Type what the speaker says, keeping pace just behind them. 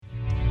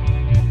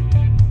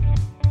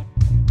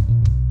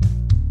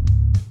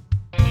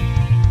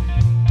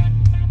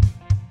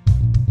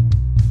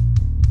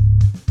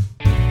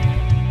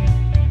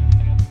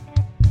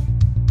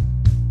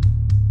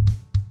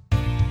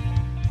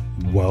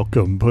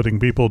Welcome, pudding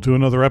people, to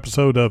another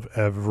episode of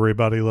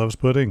Everybody Loves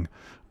Pudding.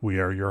 We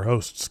are your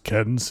hosts,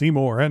 Ken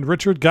Seymour and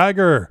Richard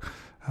Geiger.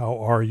 How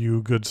are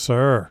you, good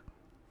sir?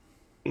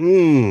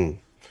 Good.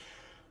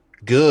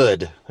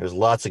 There's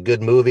lots of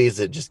good movies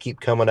that just keep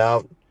coming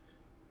out.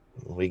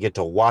 We get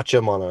to watch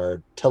them on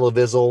our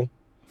televisal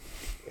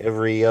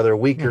every other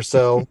week or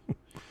so.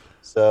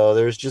 So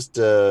there's just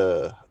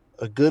a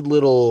good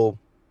little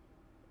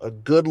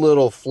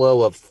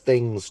flow of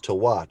things to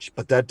watch.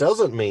 But that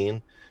doesn't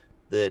mean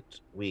that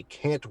we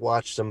can't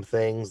watch some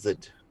things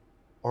that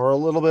are a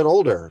little bit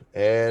older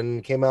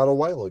and came out a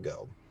while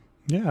ago.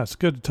 Yeah, it's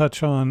good to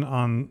touch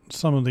on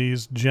some of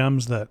these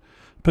gems that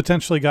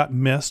potentially got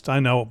missed. I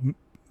know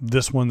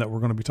this one that we're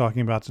going to be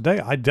talking about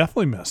today, I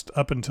definitely missed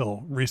up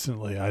until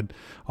recently. I'd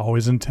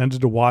always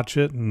intended to watch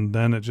it, and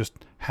then it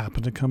just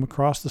happened to come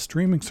across the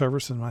streaming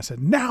service, and I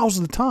said,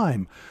 now's the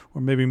time. Or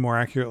maybe more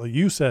accurately,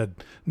 you said,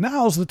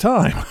 now's the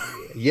time.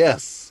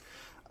 Yes.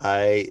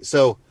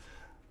 So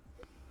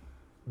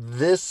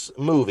this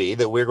movie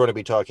that we're going to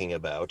be talking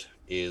about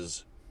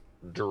is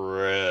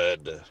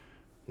Dread.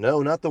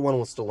 No, not the one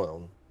with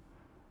Stallone.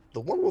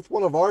 The one with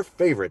one of our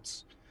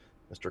favorites,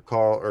 Mr.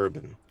 Carl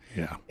Urban.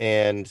 Yeah.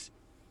 And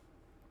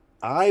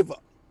I've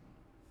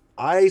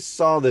I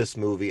saw this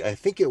movie, I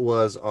think it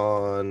was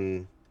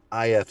on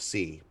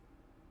IFC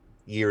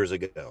years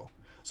ago.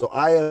 So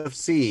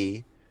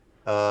IFC,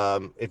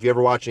 if you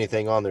ever watch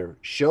anything on there,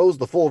 shows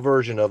the full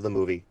version of the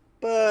movie,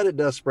 but it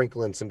does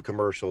sprinkle in some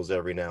commercials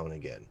every now and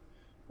again.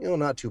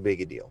 Not too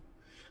big a deal.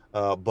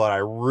 But I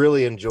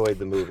really enjoyed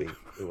the movie.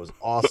 It was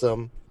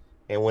awesome.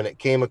 And when it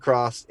came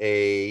across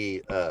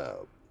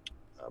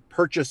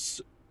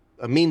purchase,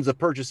 a means of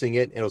purchasing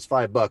it, and it was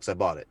 $5, I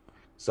bought it.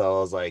 So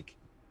I was like,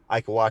 I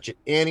can watch it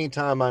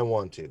anytime I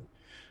want to.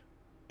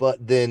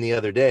 But then the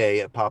other day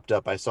it popped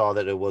up. I saw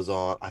that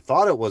I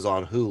thought it was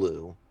on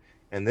Hulu,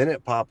 and then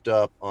it popped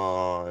up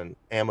on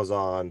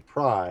Amazon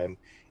Prime,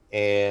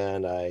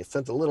 and I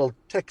sent a little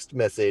text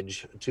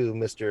message to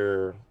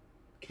Mr.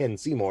 Ken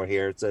Seymour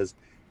here. It says,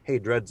 hey,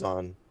 Dread's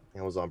on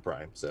Amazon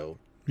Prime. So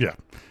Yeah,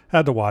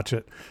 had to watch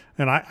it.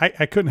 And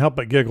I couldn't help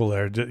but giggle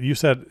there. You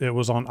said it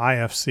was on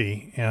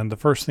IFC, and the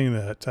first thing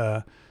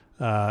that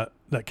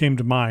came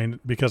to mind,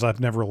 because I've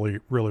never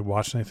really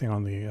watched anything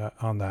on the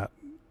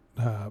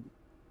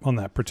on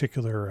that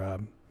particular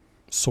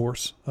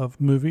source of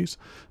movies,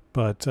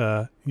 but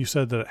you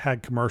said that it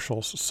had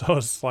commercials, so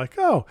it's like,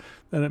 oh,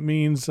 then it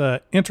means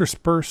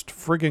interspersed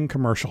friggin'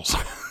 commercials.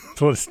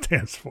 That's what it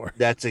stands for.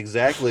 that's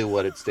exactly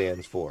what it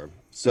stands for.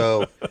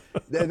 So,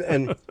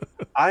 and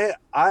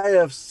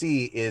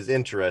IFC is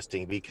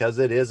interesting because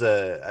it is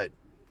it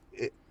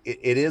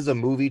is a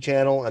movie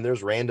channel, and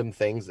there's random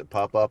things that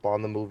pop up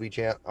on the movie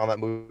channel, on that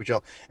movie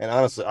channel. And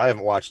honestly, I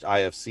haven't watched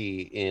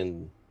IFC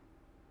in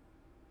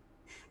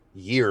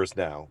years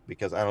now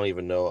because I don't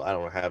even know, I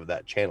don't have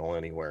that channel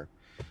anywhere.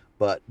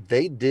 But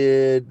they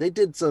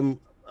did some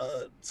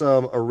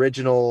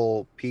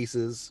original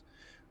pieces.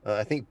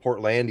 I think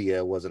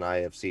Portlandia was an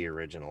IFC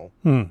original,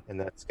 Hmm. and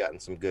that's gotten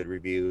some good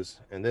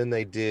reviews. And then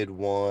they did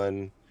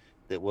one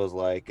that was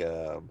like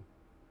a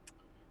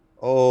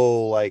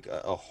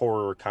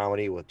horror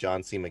comedy with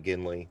John C.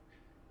 McGinley,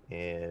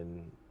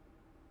 and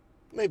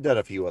they've done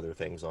a few other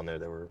things on there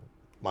that were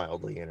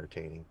mildly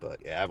entertaining.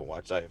 But yeah, I haven't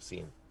watched IFC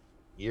in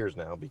years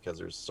now because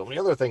there's so many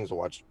other things to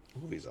watch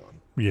movies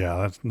on.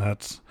 Yeah,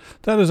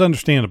 that is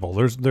understandable.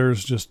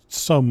 There's just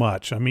so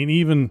much. I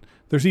mean,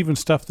 there's even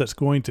stuff that's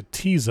going to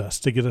tease us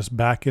to get us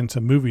back into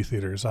movie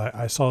theaters.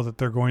 I saw that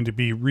they're going to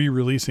be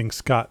re-releasing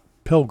Scott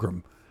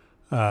Pilgrim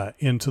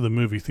into the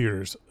movie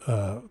theaters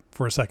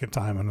for a second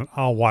time, and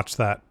I'll watch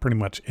that pretty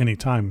much any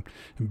time.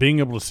 And being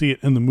able to see it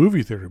in the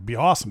movie theater would be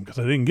awesome because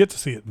I didn't get to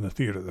see it in the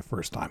theater the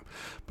first time.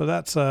 But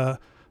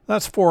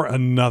that's for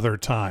another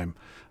time.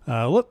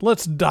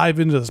 Let's dive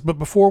into this. But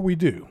before we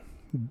do,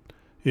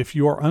 if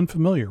you are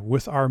unfamiliar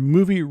with our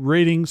movie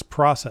ratings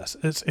process,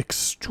 it's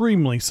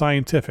extremely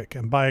scientific.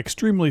 And by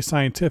extremely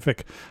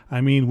scientific, I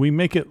mean we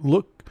make it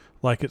look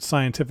like it's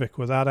scientific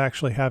without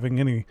actually having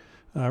any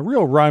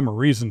real rhyme or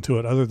reason to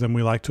it, other than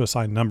we like to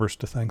assign numbers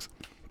to things.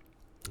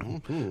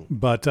 Mm-hmm.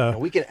 But And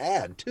we can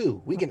add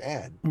too. We can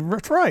add.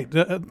 that's right,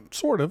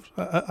 sort of.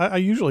 I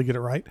usually get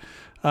it right.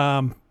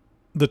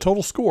 The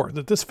total score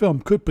that this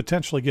film could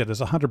potentially get is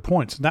 100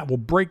 points, and that will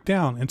break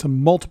down into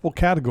multiple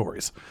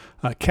categories.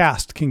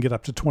 Cast can get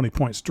up to 20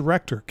 points.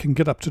 Director can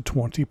get up to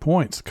 20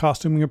 points.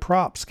 Costuming and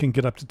props can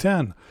get up to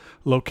 10.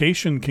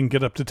 Location can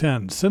get up to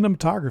 10.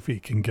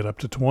 Cinematography can get up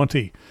to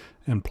 20.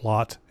 And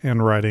plot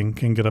and writing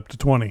can get up to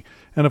 20.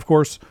 And of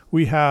course,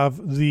 we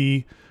have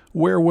the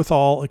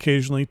wherewithal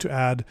occasionally to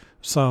add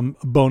some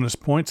bonus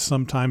points,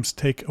 sometimes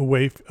take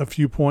away a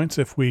few points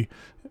if we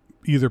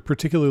either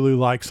particularly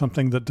like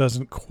something that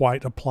doesn't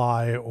quite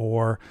apply,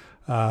 or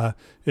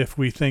if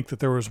we think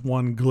that there was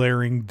one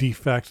glaring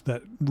defect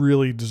that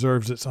really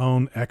deserves its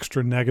own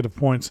extra negative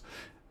points.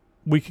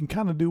 We can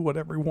kind of do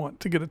whatever we want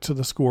to get it to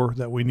the score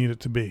that we need it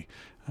to be.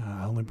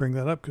 I only bring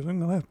that up because I'm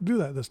going to have to do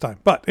that this time.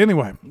 But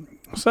anyway,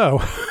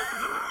 so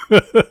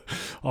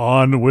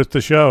on with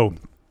the show.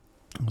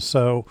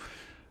 So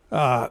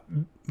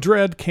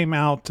Dredd came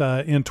out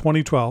in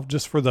 2012,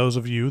 just for those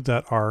of you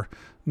that are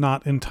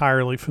not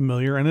entirely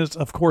familiar, and it's,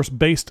 of course,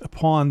 based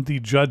upon the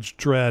Judge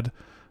Dredd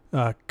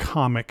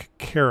comic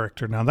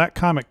character. Now, that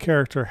comic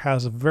character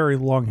has a very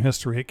long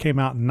history. It came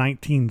out in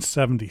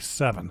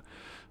 1977,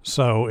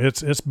 so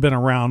it's been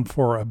around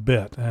for a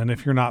bit. And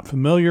if you're not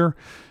familiar,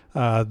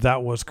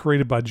 that was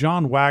created by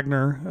John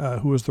Wagner,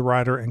 who was the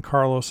writer, and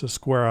Carlos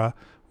Esquerra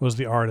was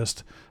the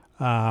artist.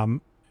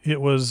 It's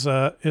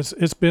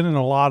been in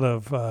a lot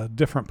of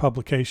different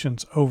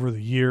publications over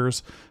the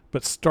years,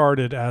 but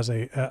started as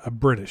a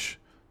British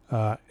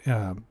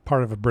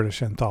part of a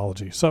British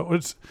anthology. So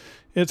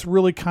it's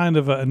really kind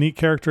of a neat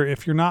character.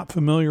 If you're not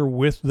familiar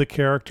with the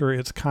character,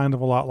 it's kind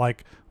of a lot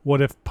like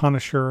what if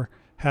Punisher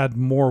had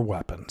more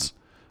weapons,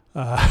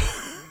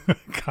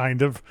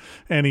 kind of,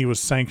 and he was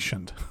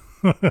sanctioned.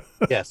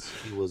 Yes,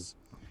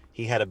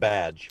 he had a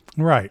badge.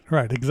 Right,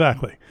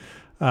 exactly.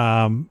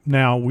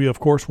 Now, we,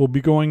 of course, will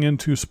be going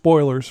into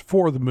spoilers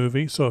for the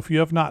movie. So if you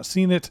have not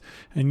seen it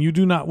and you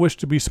do not wish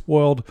to be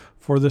spoiled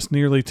for this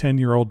nearly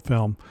 10-year-old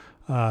film,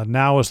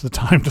 now is the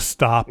time to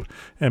stop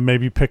and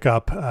maybe pick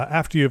up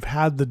after you've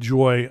had the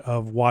joy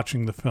of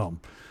watching the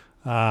film.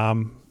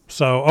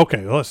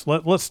 Okay,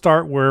 let's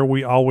start where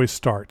we always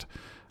start,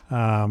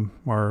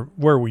 or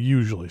where we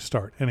usually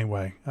start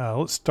anyway.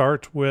 Let's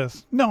start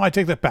with... No, I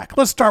take that back.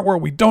 Let's start where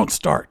we don't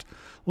start.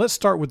 Let's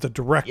start with the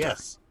director.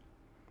 Yes.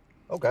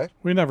 Okay.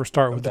 We never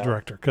start with the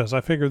director because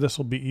I figure this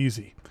will be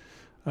easy.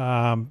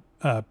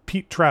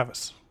 Pete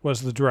Travis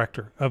was the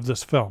director of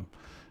this film.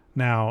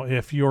 Now,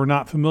 if you're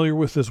not familiar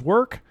with his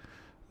work,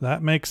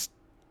 that makes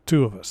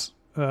two of us.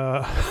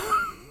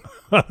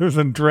 Other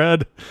than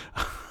Dredd,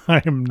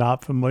 I am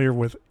not familiar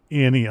with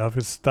any of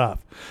his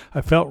stuff.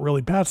 I felt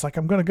really bad. It's like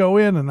I'm going to go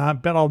in and I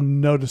bet I'll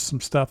notice some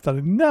stuff that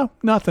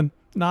nothing,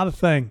 not a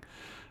thing.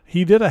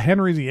 He did a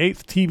Henry VIII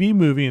TV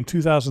movie in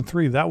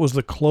 2003. That was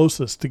the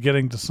closest to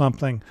getting to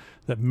something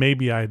that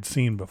maybe I had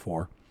seen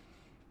before.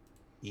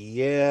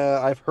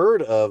 Yeah, I've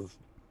heard of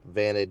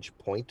Vantage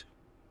Point.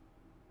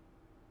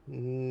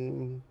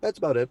 That's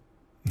about it.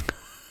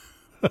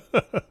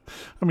 I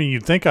mean,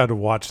 you'd think I'd have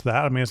watched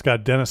that. I mean, it's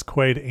got Dennis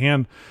Quaid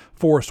and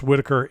Forrest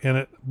Whitaker in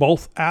it,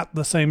 both at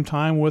the same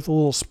time with a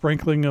little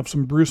sprinkling of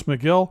some Bruce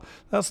McGill.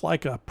 That's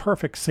like a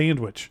perfect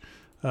sandwich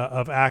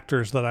of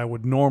actors that I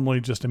would normally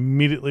just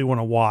immediately want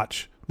to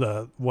watch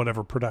the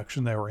whatever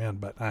production they were in,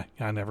 but I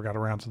never got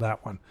around to that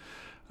one.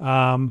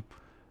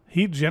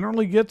 He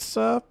generally gets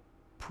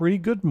pretty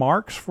good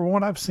marks for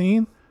what I've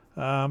seen.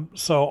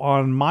 So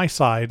on my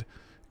side,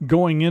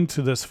 going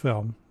into this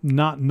film,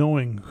 not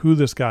knowing who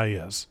this guy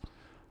is,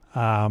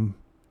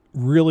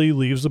 really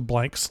leaves a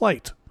blank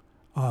slate.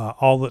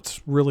 All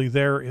that's really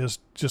there is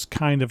just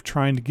kind of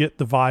trying to get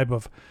the vibe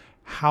of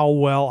how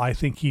well I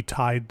think he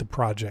tied the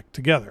project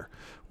together.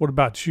 What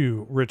about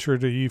you,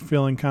 Richard? Are you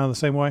feeling kind of the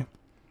same way?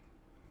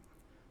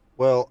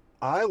 Well,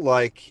 so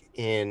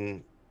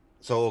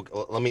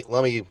let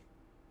me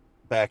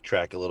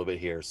backtrack a little bit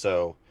here.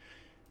 So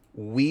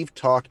we've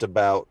talked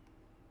about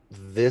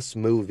this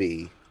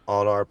movie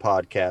on our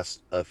podcast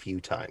a few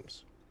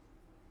times.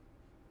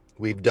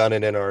 We've done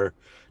it in our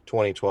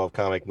 2012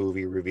 comic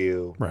movie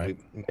review. Right.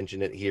 We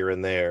mentioned it here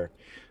and there.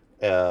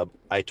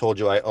 I told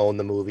you I own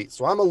the movie,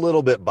 so I'm a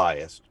little bit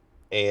biased.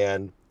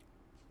 And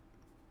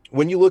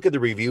when you look at the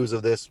reviews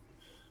of this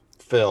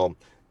film,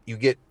 you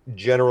get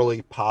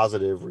generally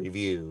positive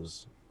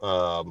reviews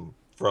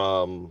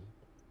from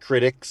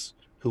critics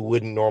who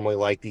wouldn't normally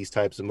like these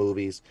types of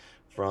movies,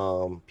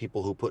 from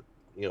people who put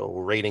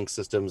rating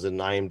systems in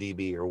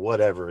IMDb or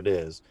whatever it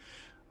is.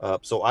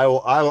 So I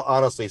will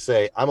honestly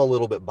say I'm a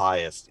little bit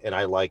biased, and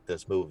I like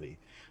this movie.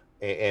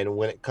 And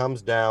when it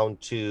comes down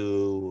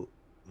to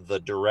the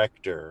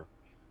director,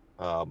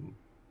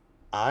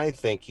 I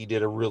think he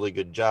did a really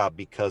good job,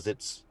 because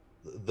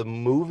the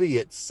movie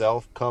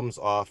itself comes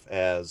off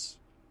as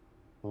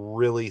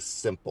really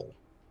simple,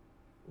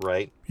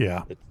 right?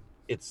 Yeah.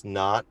 It's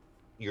not,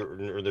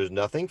 there's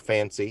nothing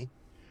fancy.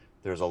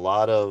 There's a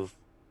lot of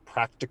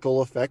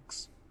practical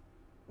effects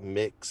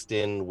mixed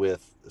in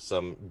with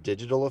some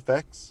digital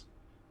effects,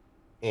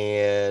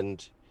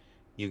 and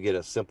you get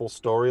a simple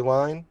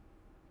storyline.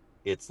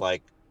 It's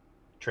like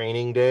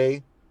Training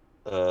Day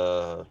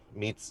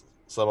meets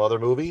some other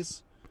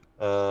movies,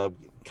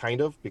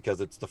 kind of,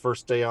 because it's the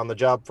first day on the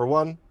job for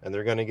one, and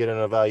they're going to get an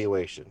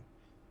evaluation.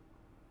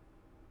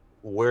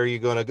 Where are you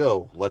going to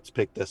go? Let's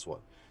pick this one.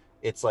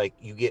 It's like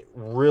you get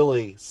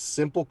really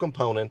simple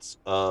components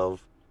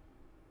of,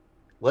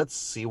 let's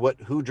see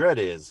who Dredd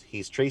is.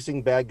 He's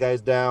tracing bad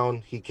guys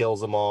down. He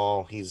kills them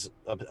all. He's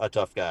a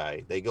tough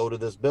guy. They go to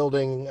this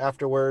building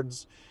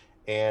afterwards,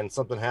 and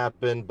something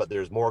happened, but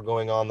there's more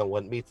going on than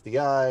what meets the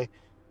eye.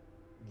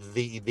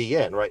 The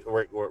end, right?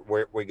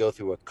 Where we go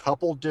through a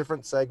couple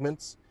different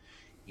segments.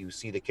 You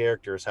see the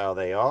characters how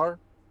they are,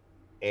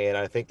 and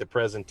I think the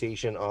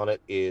presentation on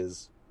it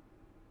is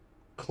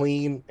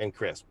clean and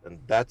crisp, and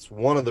that's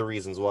one of the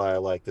reasons why I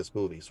like this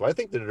movie. So I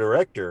think the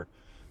director,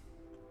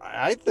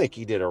 I think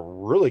he did a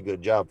really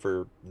good job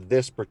for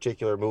this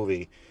particular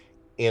movie,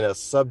 in a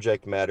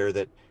subject matter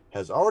that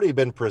has already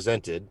been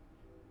presented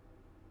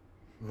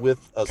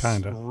with a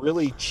Kinda.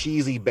 really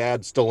cheesy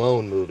bad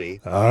Stallone movie,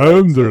 right?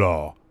 I'm the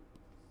law.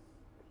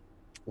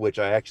 Which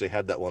I actually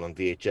had that one on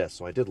VHS,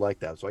 so I did like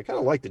that. So I kind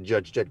of like the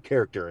Judge Dredd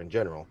character in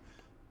general,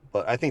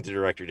 but I think the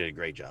director did a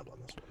great job on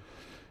this one.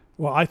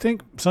 Well, I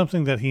think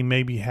something that he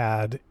maybe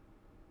had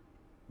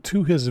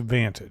to his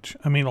advantage.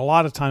 I mean, a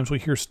lot of times we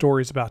hear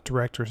stories about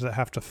directors that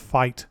have to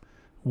fight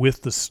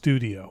with the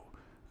studio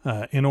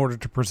in order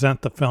to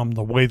present the film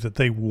the way that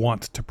they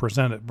want to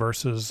present it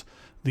versus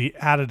the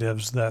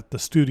additives that the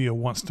studio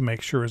wants to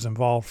make sure is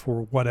involved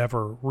for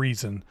whatever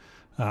reason.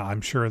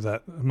 I'm sure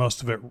that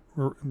most of it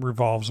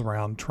revolves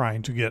around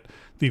trying to get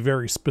the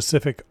very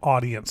specific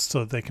audience so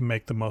that they can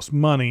make the most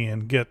money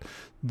and get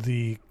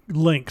the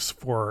links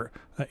for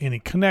any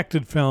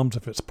connected films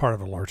if it's part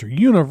of a larger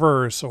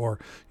universe or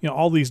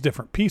all these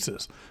different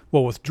pieces.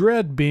 Well, with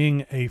Dredd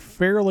being a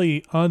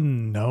fairly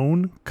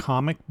unknown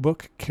comic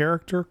book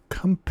character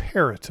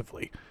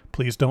comparatively,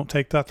 please don't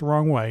take that the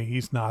wrong way.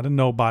 He's not a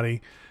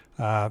nobody.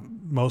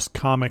 Most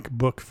comic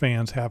book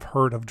fans have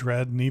heard of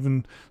Dredd, and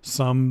even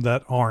some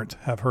that aren't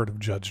have heard of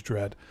Judge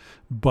Dredd.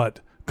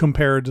 But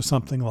compared to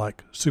something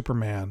like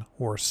Superman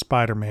or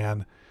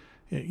Spider-Man,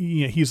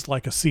 he's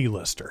like a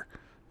C-lister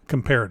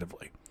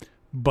comparatively.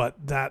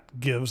 But that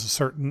gives a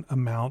certain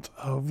amount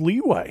of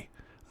leeway.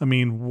 I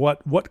mean,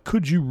 what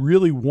could you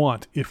really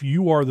want if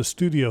you are the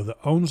studio that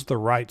owns the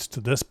rights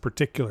to this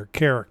particular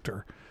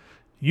character?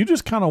 You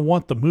just kind of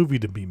want the movie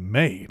to be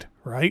made,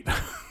 right?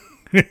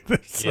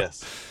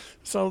 Yes.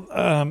 So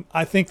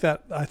I think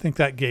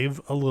that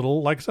gave a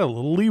little, like I said, a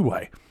little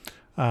leeway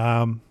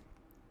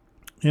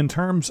in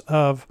terms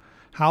of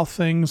how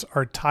things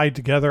are tied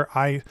together.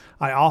 I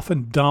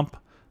often dump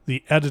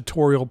the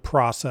editorial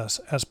process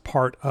as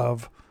part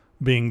of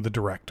being the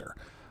director,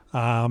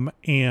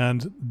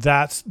 and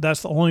that's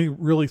the only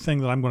really thing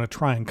that I'm going to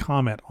try and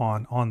comment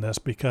on this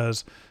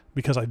because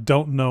I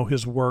don't know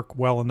his work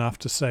well enough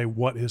to say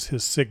what is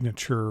his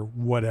signature,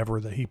 whatever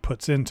that he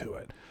puts into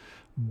it,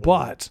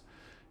 but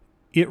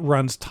it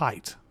runs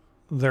tight.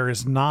 There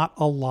is not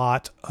a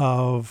lot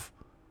of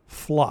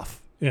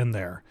fluff in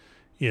there.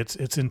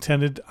 It's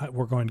intended,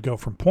 we're going to go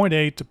from point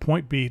A to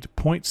point B to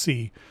point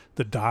C.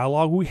 The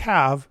dialogue we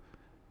have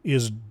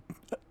is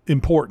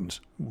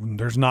important.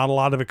 There's not a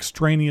lot of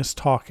extraneous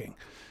talking.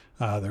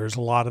 There's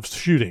a lot of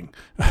shooting,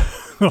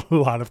 a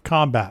lot of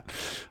combat,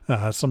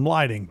 some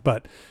lighting,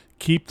 but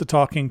keep the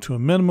talking to a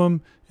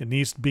minimum. It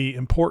needs to be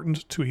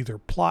important to either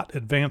plot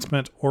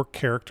advancement or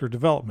character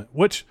development,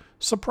 which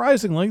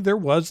surprisingly, there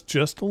was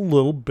just a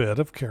little bit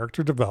of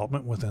character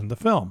development within the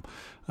film.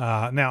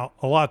 Now,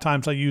 a lot of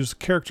times I use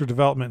character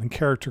development and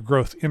character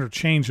growth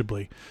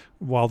interchangeably,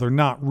 while they're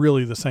not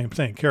really the same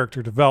thing.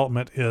 Character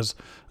development is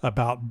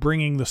about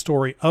bringing the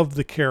story of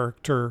the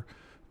character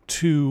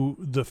to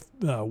the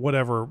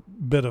whatever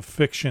bit of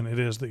fiction it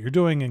is that you're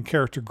doing, and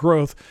character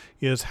growth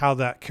is how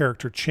that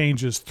character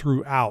changes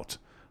throughout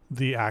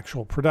the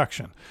actual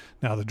production.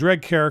 Now, the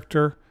Dredd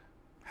character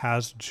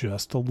has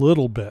just a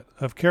little bit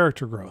of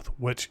character growth,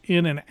 which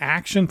in an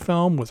action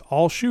film with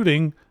all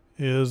shooting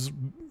is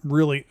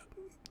really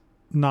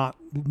not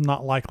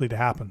likely to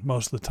happen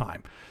most of the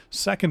time.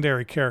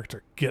 Secondary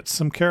character gets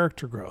some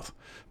character growth.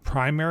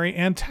 Primary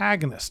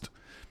antagonist,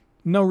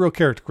 no real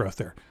character growth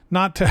there.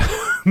 Not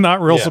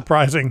real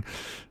surprising.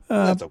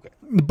 That's okay.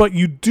 But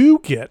you do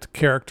get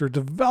character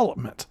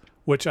development,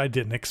 which I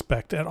didn't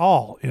expect at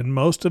all. In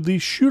most of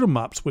these shoot 'em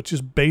ups, which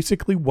is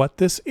basically what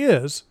this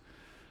is,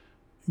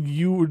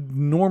 you would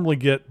normally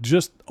get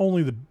just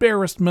only the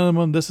barest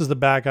minimum. This is the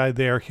bad guy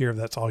there, here,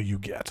 that's all you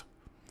get.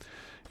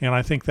 And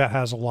I think that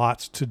has a lot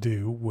to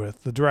do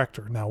with the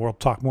director. Now, we'll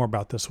talk more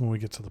about this when we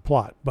get to the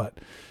plot. But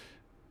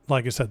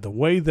like I said, the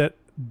way that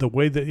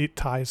it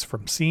ties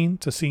from scene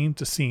to scene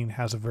to scene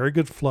has a very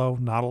good flow,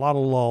 not a lot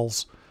of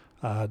lulls,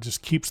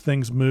 just keeps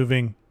things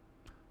moving.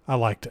 I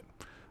liked it.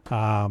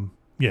 I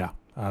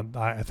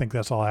think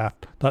that's all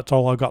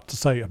I got to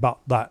say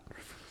about that.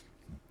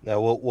 Now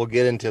we'll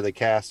get into the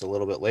cast a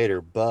little bit later,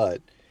 but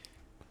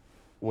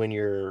when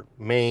your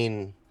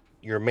main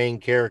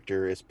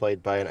character is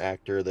played by an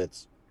actor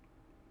that's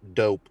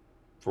dope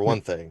for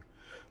one thing,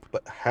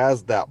 but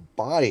has that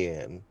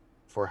buy-in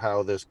for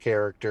how this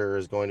character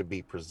is going to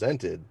be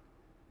presented,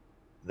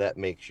 that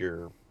makes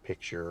your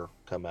picture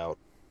come out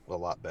a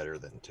lot better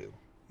than two.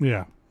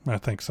 Yeah, I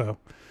think so.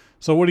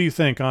 So what do you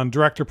think on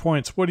director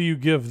points? What do you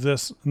give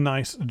this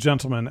nice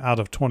gentleman out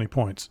of 20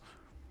 points?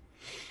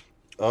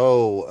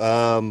 Oh,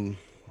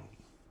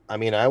 I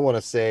mean, I want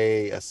to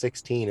say a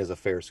 16 is a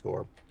fair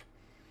score.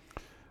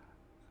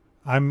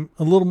 I'm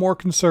a little more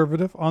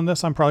conservative on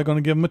this. I'm probably going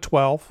to give him a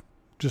 12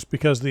 just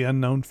because the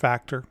unknown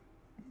factor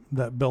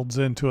that builds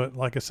into it.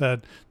 Like I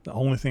said, the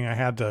only thing I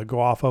had to go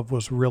off of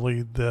was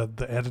really the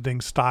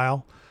editing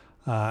style.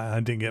 I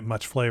didn't get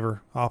much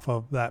flavor off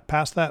of that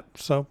past that.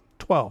 So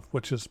 12,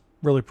 which is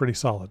really pretty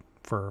solid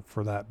for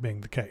that being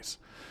the case.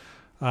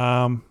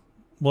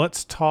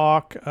 Let's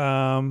talk,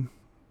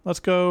 let's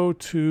go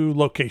to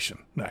location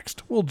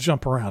next. We'll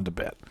jump around a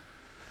bit.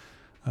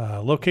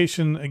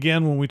 Location,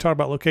 again, when we talk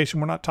about location,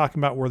 we're not talking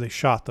about where they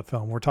shot the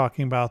film. We're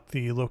talking about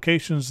the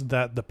locations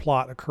that the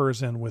plot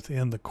occurs in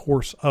within the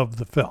course of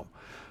the film.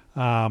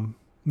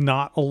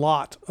 Not a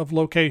lot of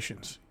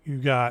locations. You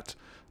got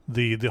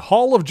the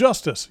Hall of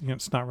Justice.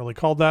 It's not really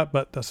called that,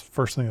 but that's the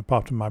first thing that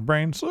popped in my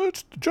brain. So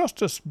it's the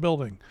Justice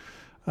Building.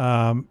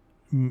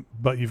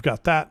 But you've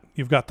got that.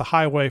 You've got the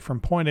highway from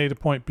point A to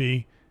point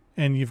B,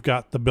 and you've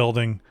got the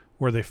building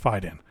where they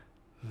fight in.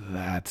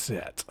 That's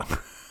it.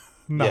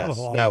 Not a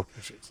lot. Now,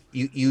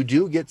 you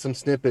do get some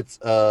snippets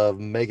of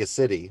Mega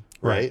City,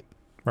 right?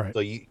 Right.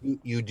 So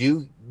you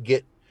do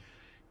get,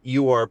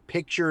 you are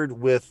pictured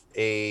with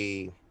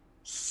a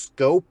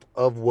scope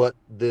of what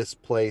this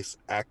place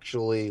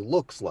actually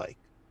looks like.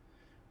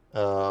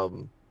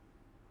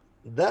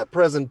 That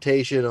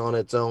presentation on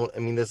its own, I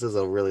mean, this is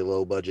a really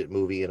low budget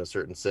movie in a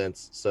certain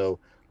sense. So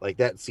like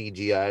that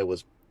CGI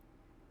was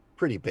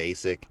pretty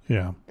basic.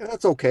 Yeah. And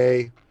that's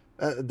okay.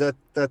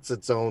 That's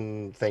its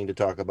own thing to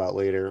talk about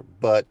later,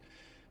 but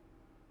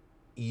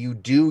you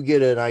do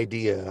get an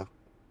idea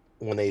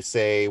when they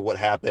say what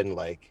happened,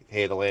 like,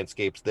 hey, the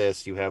landscape's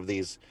this, you have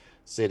these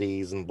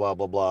cities and blah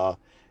blah blah,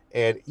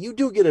 and you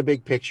do get a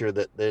big picture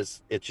that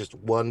it's just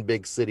one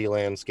big city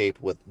landscape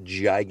with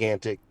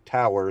gigantic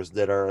towers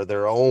that are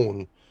their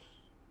own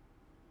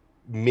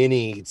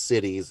mini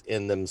cities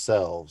in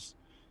themselves.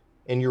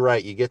 And you're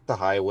right, you get the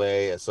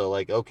highway, so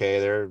like, okay,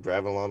 they're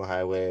driving along the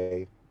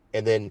highway,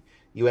 and then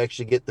you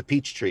actually get the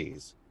peach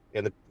trees,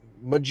 and the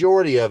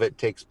majority of it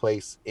takes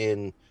place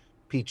in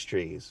peach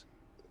trees.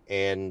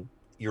 And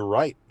you're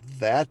right,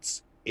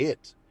 that's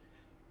it.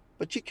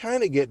 But you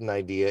kind of get an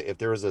idea, if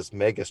there was this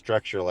mega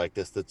structure like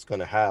this that's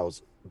going to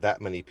house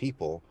that many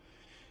people,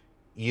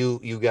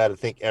 you got to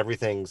think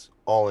everything's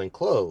all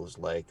enclosed.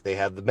 Like they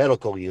have the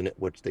medical unit,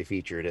 which they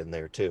featured in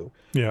there too.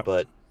 Yeah.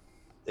 But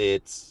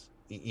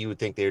you would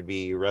think there'd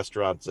be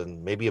restaurants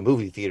and maybe a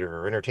movie theater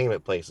or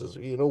entertainment places,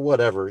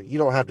 whatever. You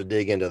don't have to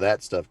dig into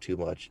that stuff too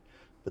much,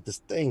 but this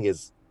thing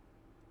is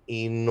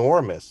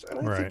enormous,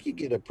 and I think you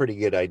get a pretty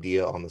good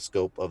idea on the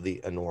scope of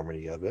the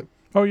enormity of it.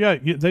 Oh yeah,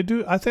 they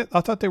do. I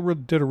thought they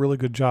did a really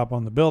good job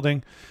on the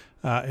building.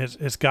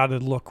 It's got to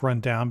look run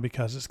down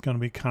because it's going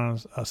to be kind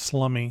of a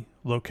slummy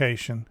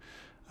location.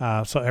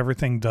 So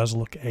everything does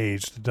look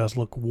aged. It does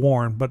look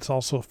worn, but it's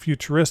also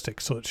futuristic,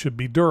 so it should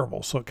be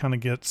durable. So it kind of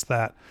gets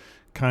that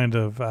kind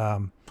of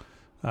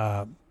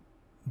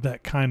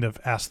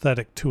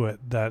aesthetic to it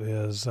that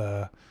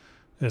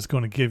is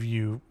going to give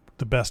you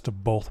the best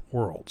of both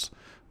worlds.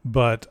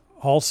 But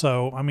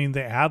also, I mean,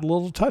 they add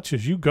little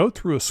touches. You go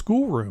through a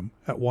schoolroom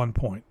at one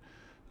point,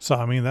 so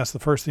I mean that's the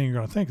first thing you're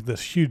going to think of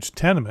this huge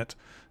tenement.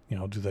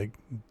 Do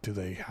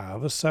they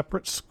have a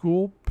separate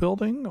school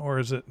building, or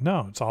is it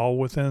no? It's all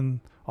within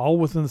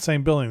the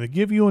same building. They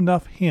give you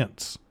enough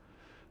hints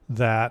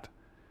that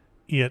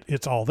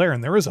it's all there,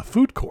 and there is a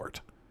food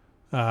court.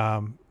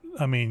 I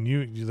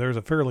mean, there's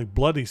a fairly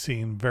bloody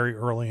scene very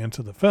early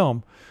into the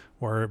film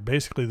where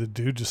basically the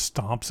dude just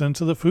stomps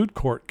into the food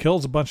court,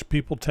 kills a bunch of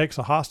people, takes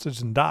a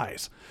hostage, and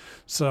dies.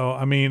 So,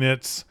 I mean,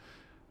 it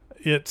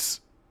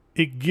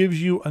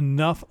gives you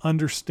enough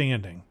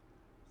understanding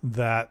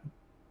that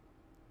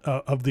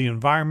of the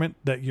environment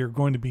that you're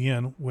going to be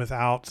in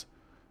without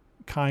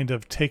kind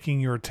of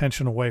taking your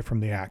attention away from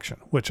the action,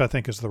 which I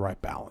think is the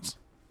right balance.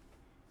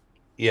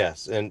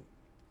 Yes, and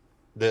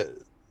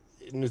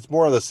it's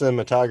more of the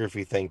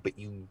cinematography thing, but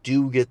you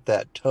do get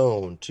that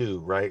tone too,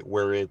 right?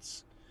 Where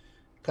it's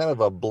kind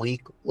of a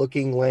bleak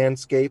looking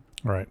landscape.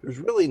 Right. There's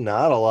really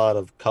not a lot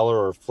of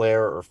color or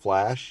flare or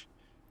flash,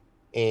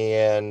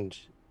 and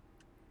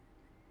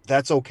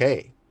that's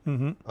okay.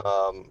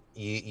 Mm-hmm.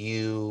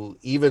 You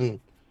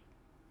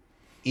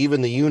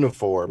even the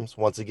uniforms,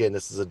 once again,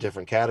 this is a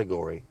different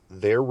category.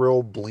 They're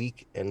real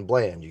bleak and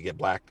bland. You get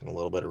black and a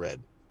little bit of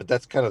red, but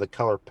that's kind of the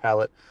color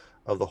palette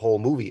of the whole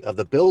movie, of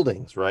the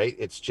buildings, right?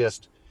 It's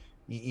just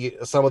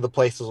some of the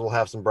places will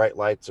have some bright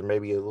lights or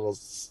maybe a little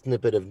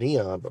snippet of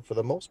neon, but for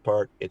the most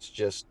part, it's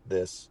just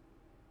this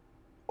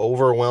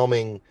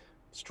overwhelming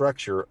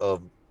structure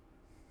of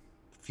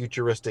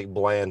futuristic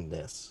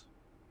blandness,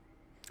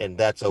 and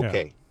that's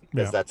okay.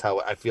 Because that's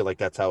how I feel like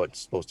that's how it's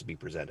supposed to be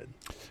presented.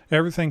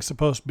 Everything's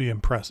supposed to be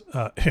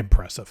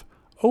impressive.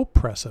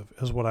 Oppressive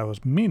is what I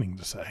was meaning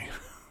to say.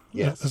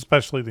 Yes.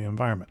 Especially the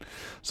environment.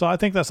 So I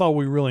think that's all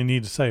we really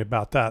need to say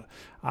about that.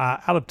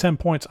 Out of 10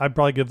 points, I'd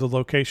probably give the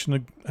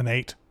location an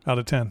 8 out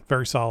of 10.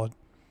 Very solid.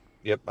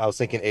 Yep, I was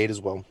thinking 8 as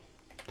well.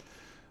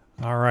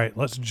 All right,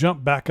 let's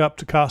jump back up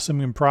to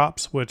costume and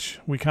props, which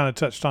we kind of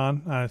touched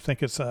on. I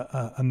think it's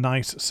a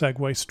nice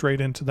segue straight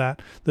into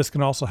that. This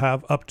can also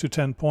have up to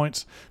 10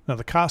 points. Now,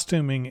 the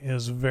costuming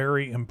is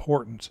very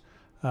important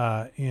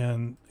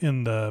in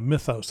the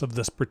mythos of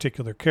this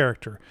particular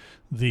character.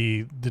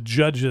 The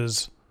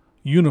judge's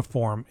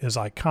uniform is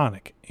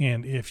iconic,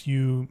 and if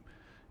you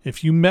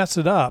mess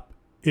it up,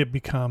 it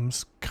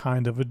becomes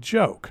kind of a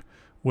joke,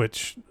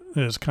 which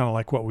is kind of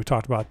like what we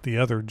talked about the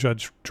other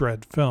Judge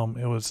Dredd film.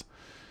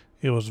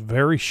 It was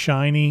very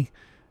shiny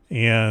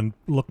and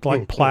looked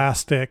like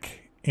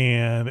plastic,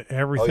 and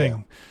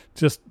everything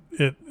just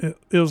it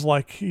was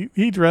like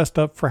he dressed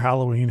up for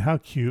Halloween. How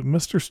cute,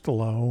 Mr.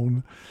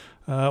 Stallone.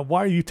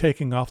 Why are you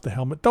taking off the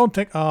helmet? Don't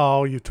take.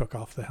 Oh, you took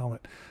off the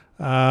helmet.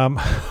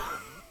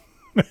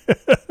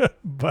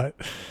 But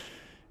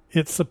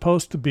it's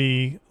supposed to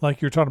be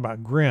like you're talking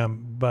about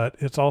grim, but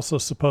it's also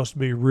supposed to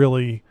be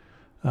really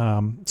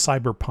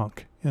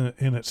cyberpunk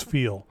in its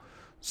feel.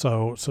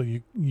 So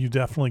you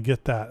definitely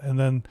get that. And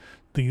then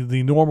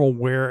the normal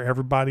wear,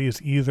 everybody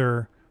is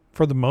either,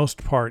 for the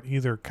most part,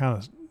 either kind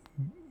of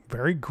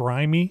very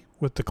grimy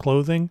with the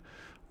clothing,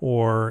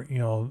 or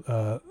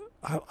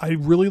I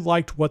really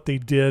liked what they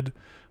did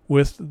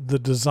with the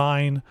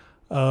design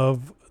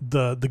of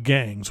the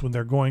gangs when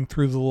they're going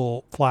through the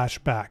little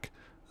flashback.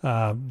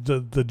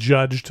 The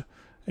judged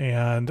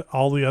and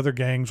all the other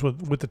gangs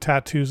with the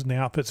tattoos and the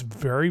outfits,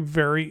 very,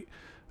 very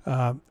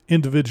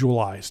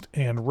individualized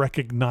and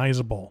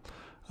recognizable.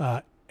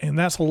 And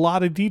that's a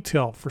lot of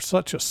detail for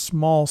such a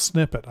small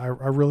snippet. I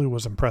really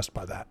was impressed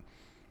by that.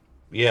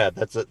 Yeah,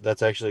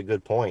 that's actually a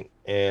good point.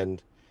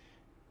 And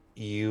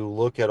you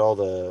look at all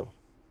the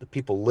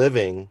people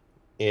living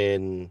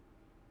in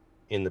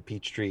the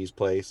Peachtree's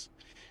place,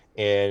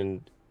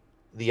 and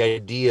the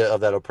idea of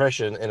that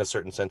oppression in a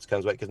certain sense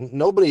comes back, because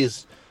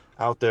nobody's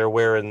out there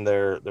wearing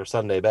their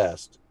Sunday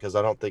best, because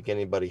I don't think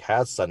anybody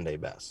has Sunday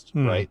best,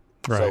 right?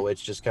 So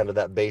it's just kind of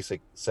that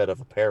basic set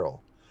of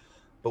apparel.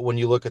 But when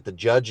you look at the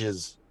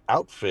judges'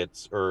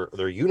 outfits or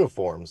their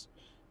uniforms,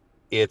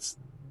 it's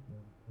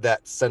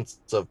that sense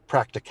of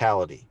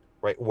practicality,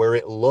 right? Where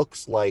it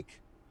looks like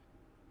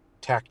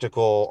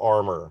tactical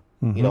armor,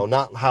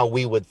 not how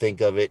we would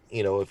think of it,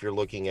 if you're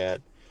looking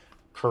at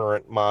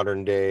current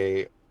modern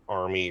day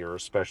army or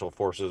special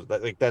forces,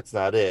 that's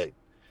not it.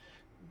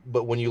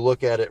 But when you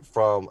look at it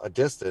from a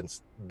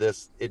distance,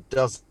 it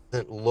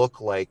doesn't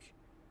look like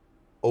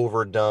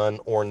overdone,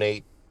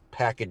 ornate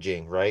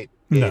packaging, right?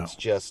 No. It's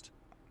just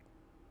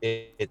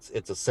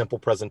it's a simple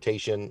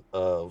presentation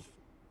of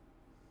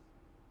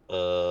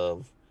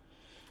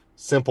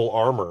simple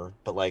armor,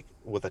 but like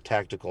with a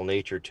tactical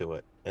nature to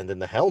it. And then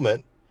the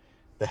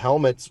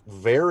helmet's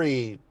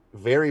very,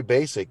 very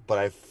basic, but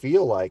I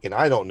feel like, and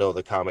I don't know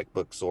the comic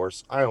book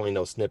source, I only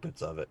know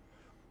snippets of it,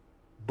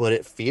 but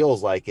it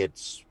feels like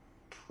it's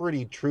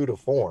pretty true to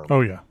form.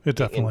 Oh yeah, it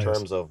definitely in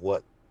terms of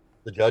what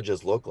the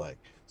judges look like.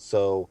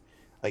 So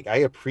like, I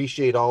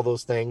appreciate all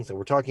those things. And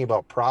we're talking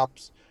about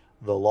props.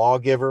 The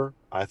Lawgiver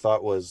I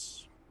thought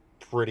was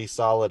pretty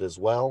solid as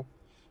well.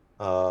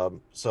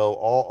 So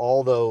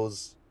all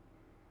those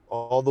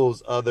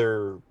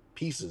other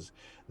pieces.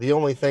 The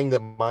only thing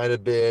that might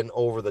have been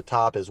over the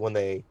top is when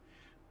they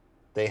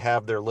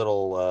have their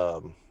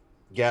little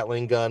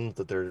Gatling gun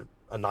that they're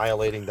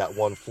annihilating that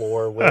one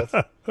floor with.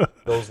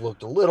 Those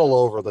looked a little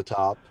over the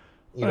top,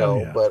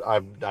 yeah. But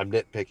I'm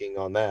nitpicking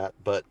on that.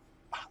 But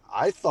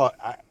I thought,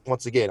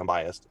 once again, I'm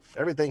biased.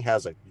 Everything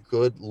has a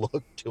good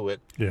look to it.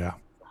 Yeah.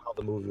 How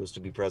the movie was to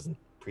be presented.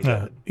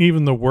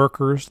 Even the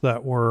workers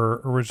that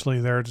were originally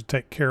there to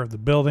take care of the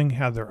building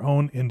had their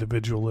own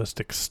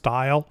individualistic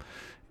style.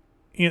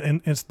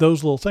 And it's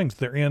those little things.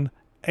 They're in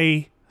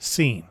a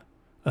scene,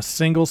 a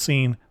single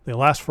scene. They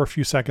last for a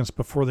few seconds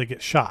before they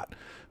get shot.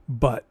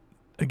 But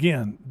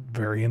again,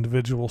 very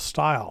individual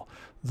style.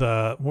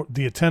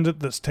 The attendant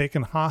that's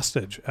taken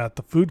hostage at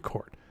the food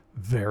court,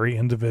 very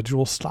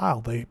individual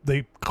style.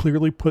 They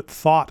clearly put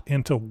thought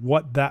into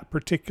what that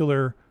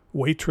particular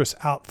waitress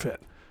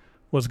outfit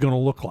was going to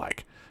look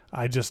like.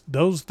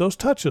 Those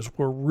touches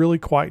were really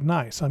quite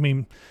nice. I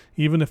mean,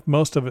 even if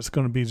most of it's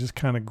going to be just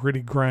kind of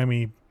gritty,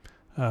 grimy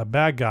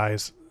bad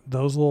guys,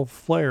 those little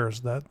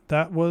flares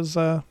that was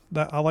that,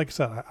 like I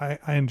said,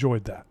 I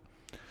enjoyed that.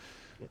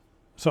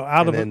 So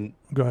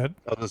go ahead.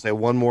 I was gonna say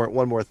one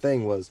more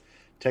thing was,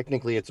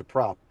 technically it's a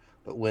prop,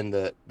 but when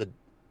the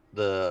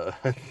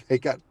they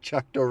got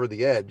chucked over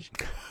the edge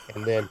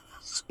and then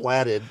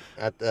splatted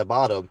at the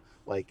bottom,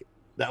 like,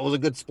 that was a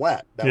good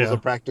splat. That was a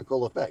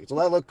practical effect. So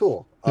that looked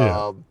cool.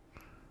 Yeah.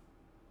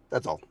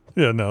 That's all.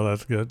 Yeah, no,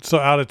 that's good. So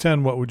out of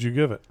 10, what would you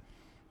give it?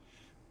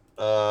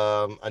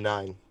 A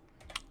 9.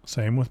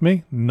 Same with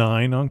me.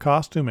 9 on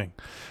costuming.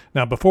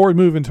 Now, before we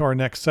move into our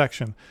next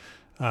section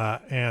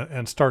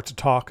and start to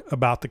talk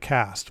about the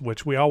cast,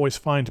 which we always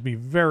find to be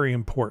very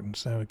important.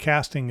 So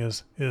casting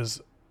is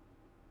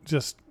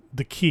just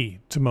the key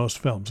to most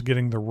films,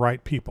 getting the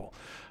right people.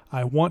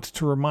 I want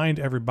to remind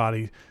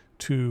everybody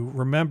to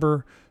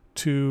remember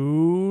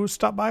to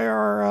stop by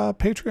our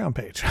Patreon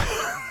page.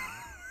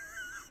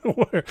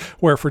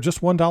 Where for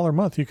just $1 a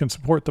month you can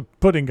support the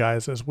Pudding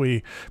Guys as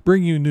we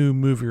bring you new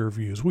movie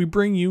reviews. We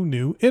bring you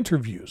new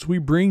interviews. We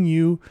bring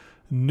you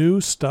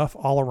new stuff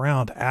all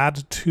around.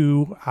 Add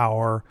to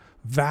our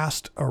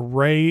vast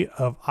array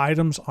of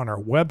items on our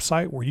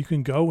website, where you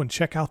can go and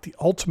check out the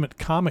ultimate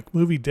comic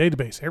movie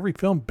database. Every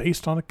film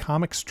based on a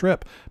comic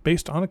strip,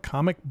 based on a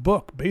comic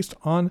book, based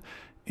on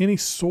any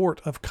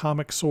sort of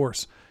comic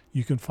source.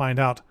 You can find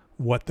out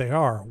what they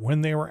are,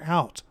 when they were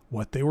out,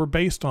 what they were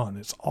based on.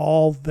 It's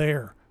all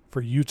there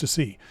for you to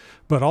see.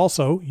 But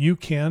also, you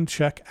can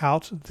check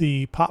out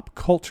the Pop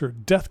Culture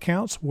Death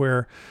Counts,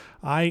 where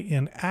I,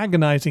 in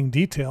agonizing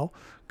detail,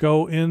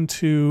 go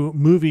into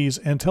movies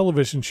and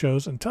television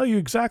shows and tell you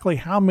exactly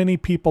how many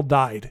people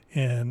died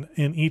in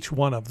each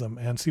one of them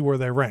and see where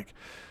they rank.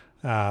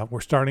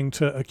 We're starting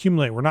to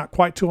accumulate. We're not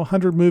quite to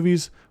 100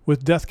 movies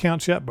with death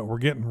counts yet, but we're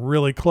getting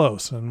really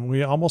close. And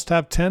we almost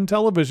have 10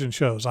 television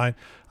shows. I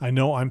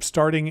know I'm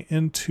starting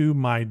into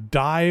my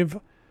dive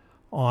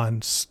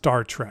on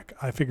Star Trek.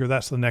 I figure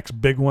that's the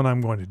next big one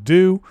I'm going to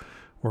do.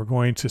 We're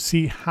going to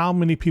see how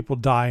many people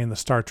die in the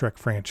Star Trek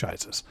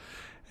franchises.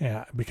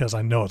 Because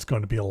I know it's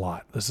going to be a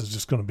lot. This is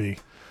just going to be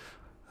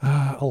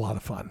a lot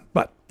of fun.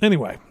 But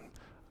anyway,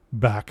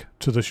 back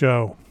to the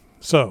show.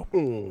 So,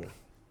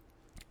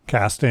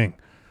 casting.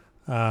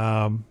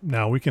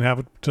 Now we can have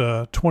it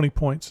to 20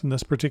 points in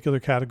this particular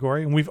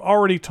category. And we've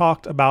already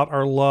talked about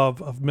our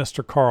love of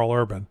Mr. Carl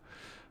Urban,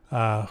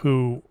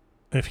 who,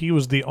 if he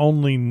was the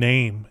only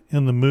name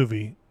in the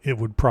movie, it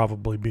would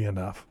probably be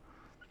enough.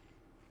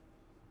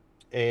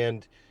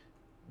 And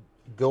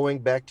going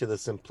back to the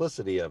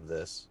simplicity of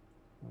this,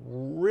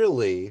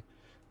 really,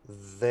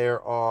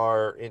 there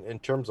are, in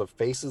terms of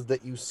faces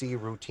that you see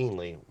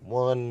routinely,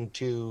 1,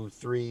 2,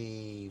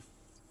 3,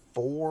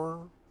 4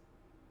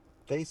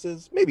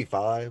 faces, maybe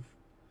 5.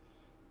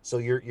 So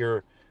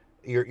you're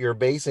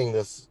basing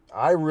this.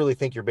 I really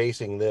think you're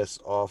basing this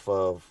off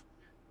of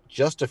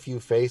just a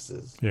few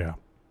faces. Yeah.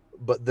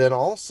 But then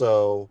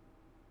also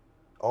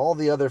all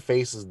the other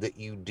faces that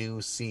you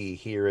do see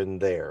here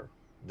and there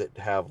that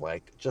have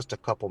like just a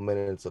couple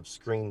minutes of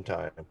screen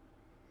time,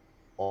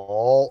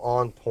 all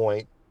on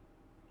point,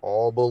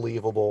 all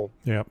believable,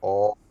 Yep.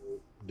 all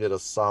did a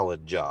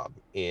solid job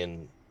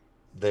in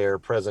their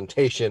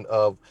presentation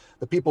of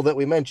the people that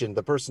we mentioned,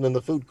 the person in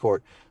the food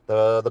court,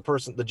 the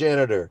person, the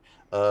janitor,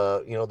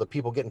 the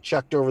people getting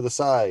chucked over the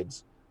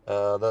sides,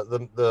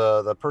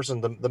 the person,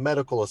 the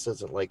medical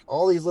assistant, like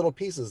all these little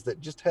pieces that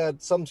just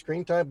had some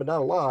screen time, but not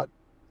a lot,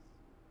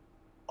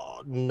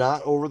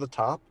 not over the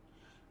top,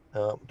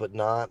 but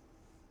not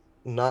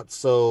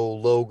so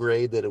low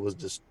grade that it was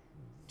just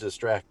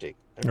distracting.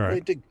 Right. They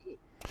did good.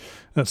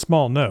 A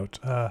small note,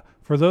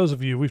 for those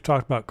of you, we've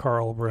talked about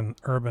Carl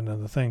Urban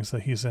and the things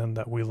that he's in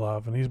that we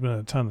love, and he's been in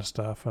a ton of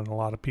stuff, and a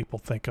lot of people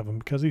think of him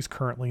because he's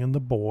currently in The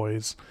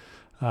Boys,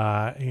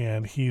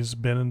 and he's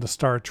been in the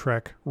Star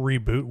Trek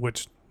reboot,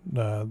 which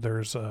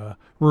there's a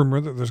rumor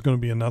that there's going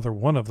to be another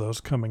one of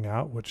those coming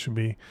out, which should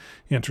be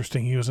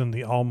interesting. He was in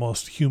the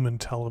Almost Human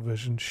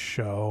television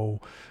show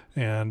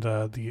and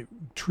the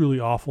truly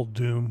awful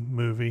Doom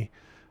movie.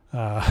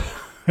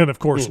 And of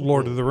course,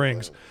 Lord of the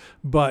Rings.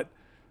 But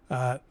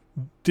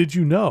did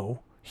you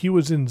know he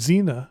was in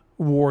Xena,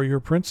 Warrior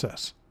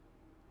Princess?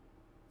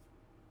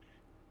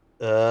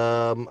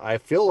 I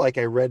feel like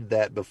I read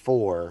that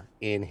before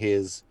in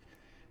his,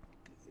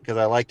 because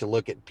I like to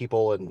look at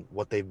people and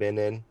what they've been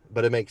in,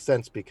 but it makes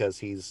sense because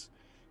he's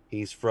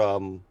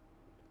from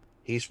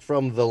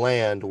the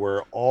land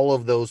where all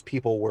of those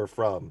people were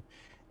from,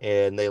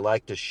 and they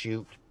like to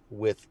shoot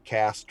with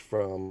cast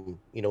from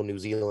New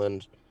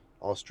Zealand,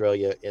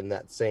 Australia, in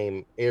that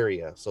same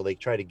area. So they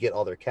try to get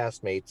all their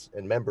castmates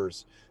and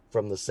members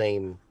from the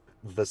same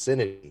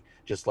vicinity,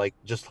 just like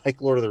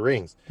Lord of the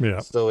Rings. Yeah.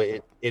 So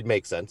it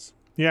makes sense.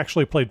 He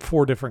actually played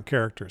 4 different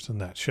characters in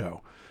that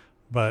show,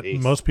 but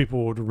most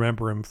people would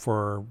remember him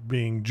for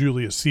being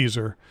Julius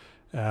Caesar,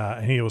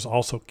 and he was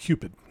also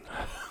Cupid.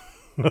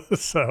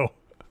 So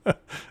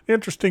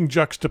interesting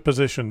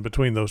juxtaposition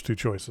between those two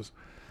choices.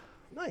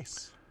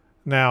 Nice.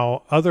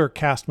 Now, other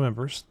cast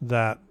members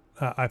that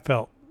I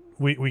felt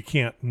we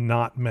can't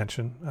not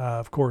mention,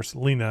 of course,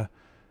 Lena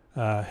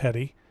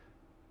Headey.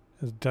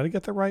 Did I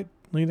get that right?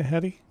 Lena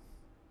Headey?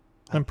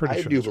 I'm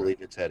pretty sure. I do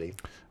believe it's Headey.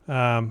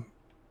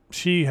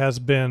 She has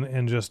been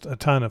in just a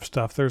ton of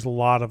stuff. There's a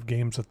lot of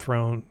Games of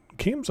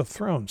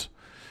Thrones.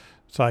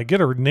 So I get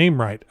her name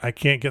right. I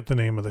can't get the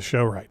name of the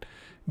show right.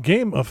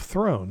 Game of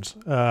Thrones.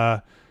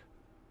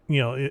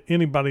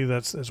 Anybody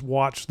that's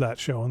watched that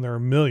show, and there are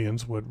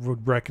millions,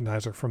 would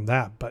recognize her from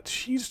that. But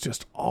she's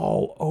just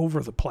all over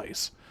the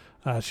place.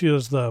 She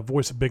is the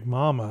voice of Big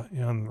Mama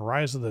in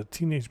Rise of the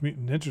Teenage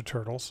Mutant Ninja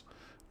Turtles,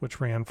 which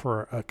ran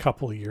for a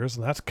couple of years,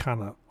 and that's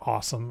kind of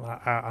awesome.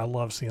 I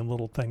love seeing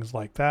little things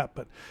like that.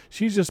 But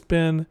she's just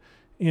been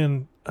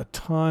in a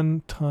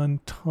ton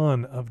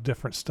of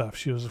different stuff.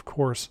 She was, of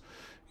course,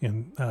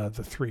 in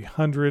the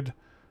 300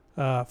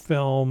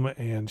 film,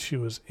 and she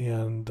was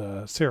in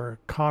the Sarah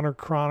Connor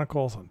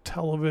Chronicles on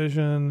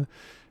television.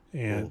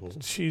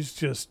 And she's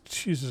just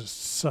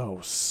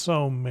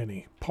so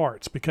many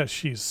parts because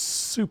she's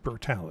super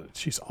talented.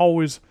 She's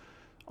always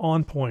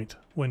on point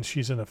when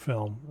she's in a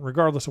film,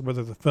 regardless of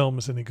whether the film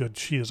is any good.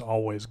 She is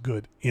always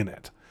good in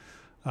it.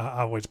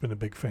 I've always been a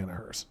big fan of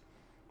hers.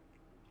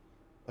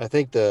 I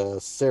think the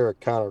Sarah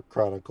Connor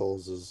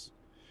Chronicles is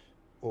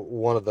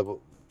one of the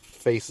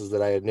faces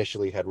that I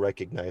initially had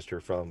recognized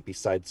her from,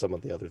 besides some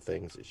of the other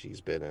things that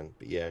she's been in.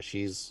 But yeah,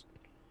 she's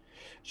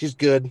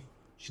good.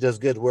 She does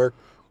good work.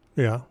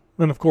 Yeah.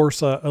 And of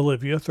course,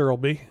 Olivia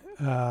Thirlby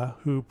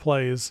who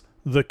plays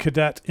the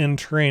cadet in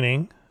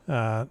training.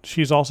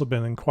 She's also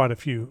been in quite a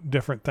few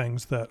different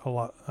things that a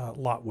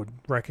lot would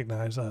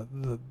recognize.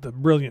 The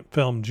brilliant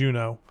film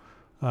Juno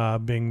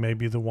being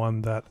maybe the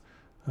one that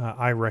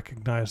I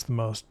recognize the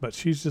most. But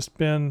she's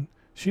been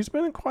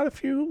in quite a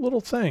few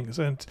little things,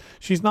 and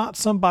she's not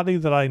somebody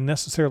that I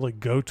necessarily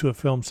go to a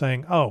film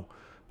saying, "Oh,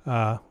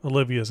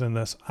 Olivia's in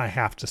this. I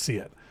have to see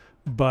it."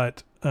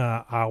 But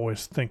I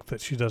always think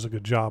that she does a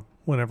good job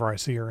whenever I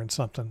see her in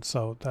something.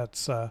 So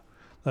that's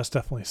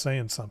definitely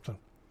saying something.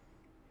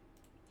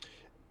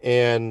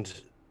 And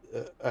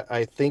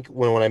I think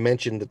when I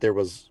mentioned that there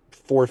was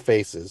four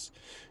faces,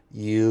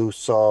 you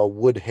saw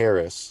Wood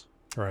Harris,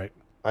 Right.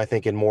 I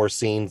think, in more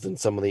scenes than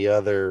some of the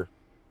other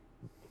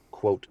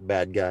quote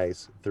bad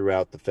guys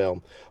throughout the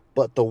film.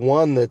 But the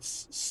one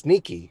that's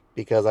sneaky,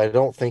 because I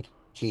don't think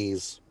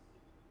he's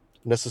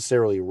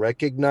necessarily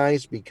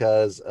recognized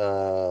because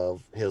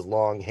of his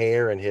long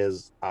hair and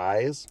his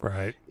eyes,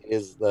 Right.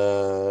 is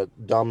the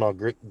Domhnall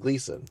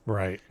Gleeson.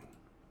 Right.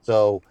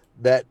 So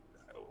that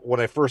when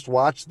I first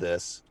watched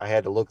this, I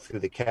had to look through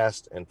the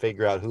cast and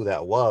figure out who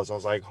that was. I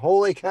was like,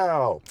 "Holy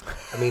cow!"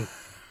 I mean,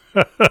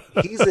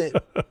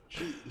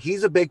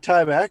 he's a big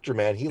time actor,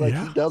 man. He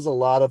Yeah. does a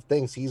lot of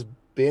things. He's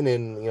been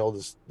in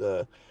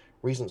the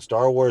recent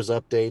Star Wars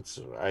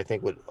updates. I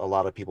think what a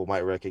lot of people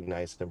might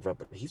recognize him from,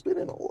 but he's been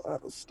in a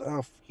lot of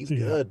stuff. He's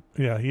good.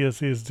 Yeah, he is.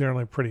 He is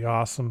generally pretty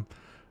awesome.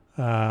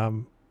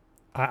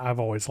 I've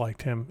always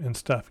liked him in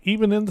stuff.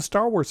 Even in the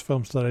Star Wars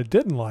films that I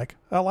didn't like,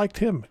 I liked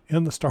him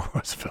in the Star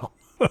Wars film.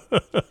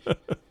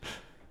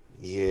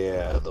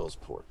 Yeah, those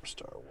poor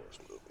Star Wars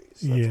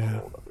movies. That's a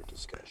whole other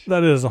discussion.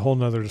 That is a whole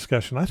nother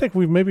discussion. I think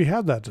we've maybe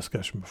had that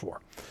discussion before.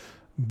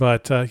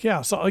 But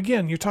yeah, so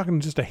again, you're talking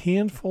just a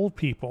handful of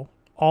people,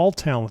 all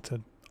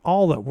talented,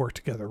 all that work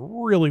together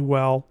really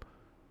well.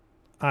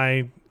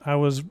 I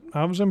was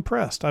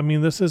impressed. I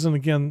mean, this isn't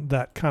again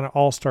that kind of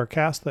all-star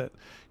cast that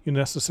you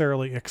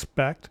necessarily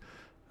expect,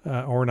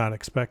 or not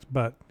expect,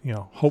 but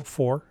hope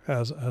for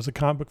as a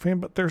comic book fan.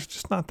 But there's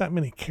just not that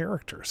many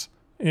characters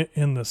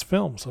in this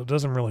film, so it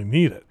doesn't really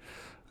need it.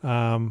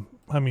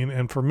 I mean,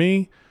 and for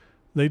me,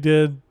 they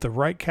did the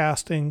right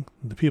casting.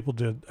 The people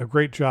did a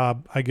great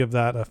job. I give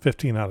that a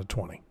 15 out of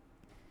 20.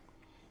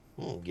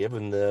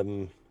 Giving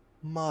them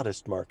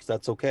modest marks.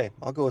 That's okay.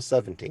 I'll go with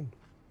 17.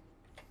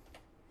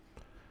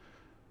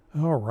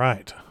 All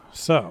right.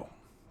 So,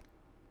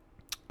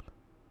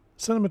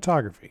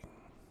 cinematography.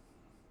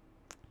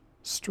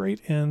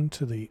 Straight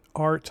into the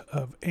art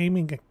of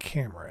aiming a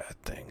camera at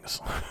things.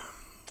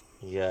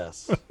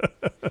 Yes.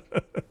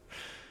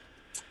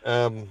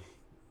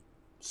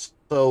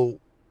 So,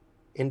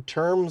 in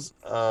terms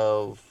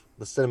of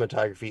the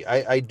cinematography,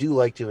 I do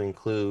like to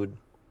include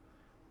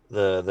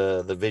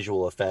the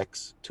visual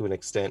effects to an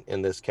extent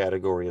in this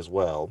category as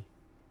well.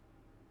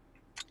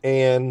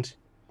 And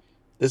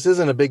this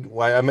isn't a big,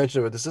 why I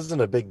mentioned it, this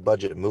isn't a big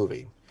budget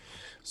movie.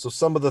 So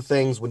some of the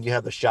things when you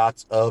have the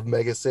shots of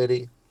Mega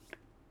City,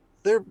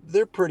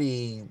 they're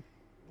pretty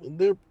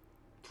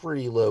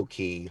low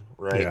key,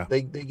 right? Yeah.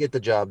 They get the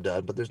job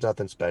done, but there's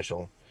nothing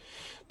special.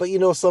 But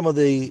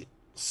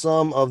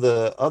some of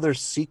the other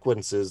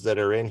sequences that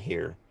are in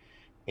here,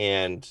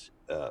 and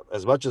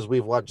as much as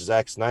we've watched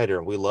Zack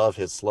Snyder, we love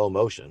his slow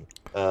motion.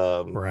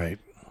 Right.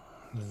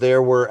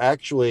 There were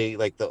actually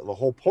like the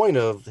whole point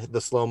of the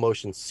slow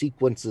motion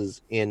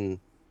sequences in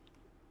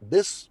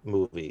this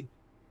movie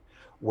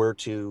were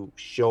to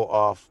show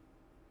off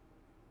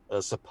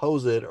a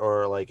supposed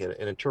or like an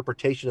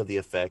interpretation of the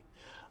effect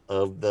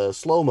of the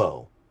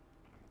slow-mo,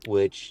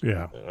 which,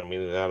 Yeah. I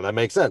mean, that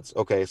makes sense.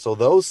 Okay, so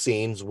those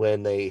scenes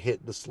when they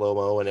hit the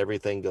slow-mo and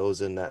everything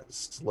goes in that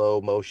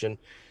slow motion,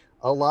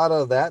 a lot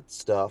of that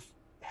stuff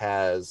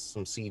has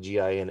some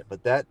CGI in it,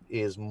 but that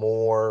is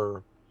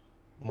more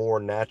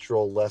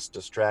natural, less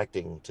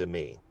distracting to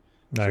me.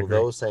 I So agree.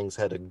 those things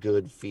had a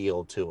good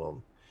feel to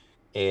them.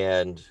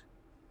 And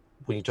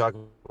when you talk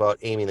about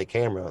aiming the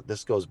camera,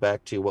 this goes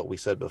back to what we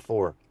said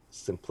before,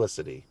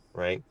 simplicity,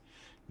 right?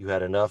 You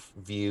had enough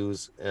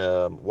views,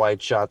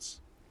 wide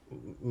shots,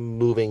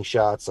 moving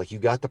shots, like you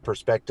got the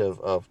perspective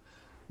of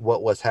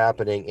what was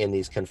happening in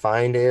these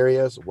confined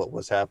areas, what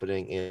was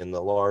happening in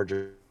the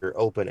larger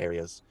open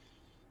areas,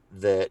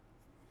 that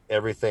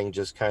everything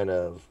just kind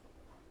of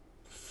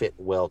fit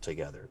well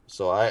together.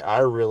 So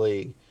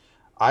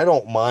I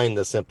don't mind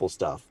the simple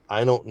stuff.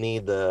 I don't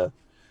need the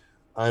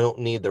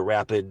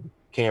rapid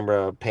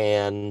camera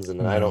pans,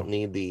 and I don't No.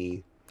 need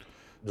the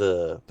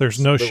There's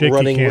no shaky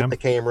running cam. with the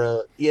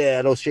camera.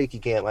 Yeah, no shaky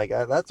cam. Like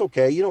that's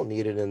okay. You don't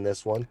need it in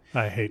this one.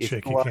 I hate If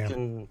shaky you're cam.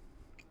 watching,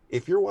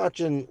 if you're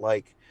watching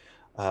like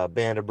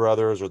Band of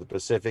Brothers or The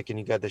Pacific, and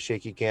you got the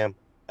shaky cam,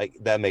 like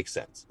that makes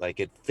sense. Like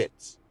it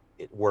fits.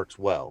 It works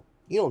well.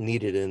 You don't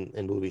need it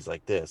in movies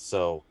like this.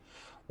 So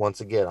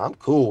once again, I'm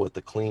cool with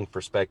the clean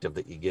perspective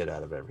that you get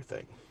out of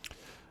everything.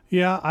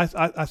 Yeah,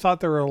 I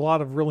thought there were a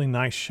lot of really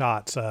nice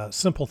shots,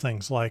 simple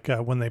things like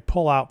when they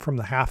pull out from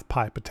the half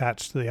pipe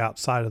attached to the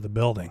outside of the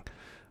building.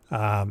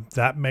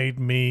 That made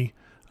me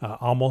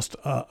almost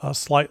a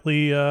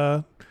slightly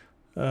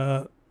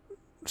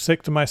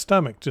sick to my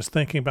stomach just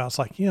thinking about, it's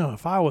like,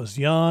 if I was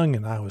young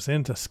and I was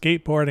into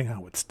skateboarding, I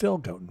would still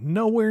go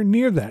nowhere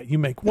near that. You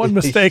make one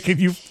mistake and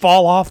you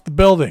fall off the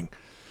building.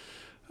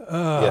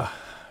 Yeah.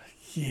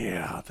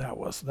 Yeah, that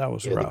was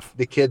Yeah, rough.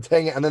 the kids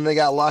hanging, and then they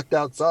got locked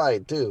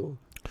outside too.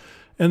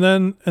 And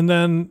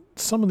then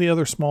some of the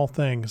other small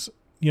things,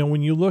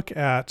 when you look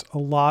at a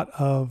lot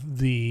of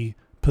the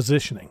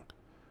positioning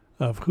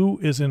of who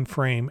is in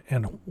frame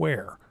and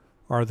where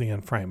are they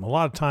in frame. A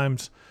lot of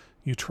times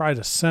you try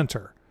to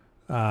center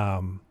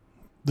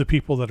the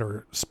people that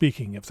are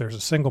speaking. If there's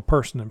a single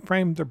person in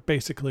frame, they're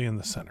basically in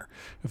the center.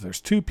 If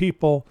there's two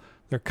people,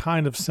 they're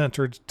kind of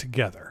centered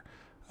together.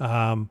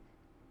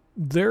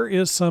 There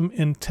is some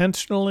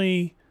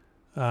intentionally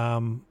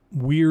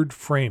weird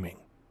framing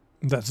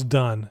that's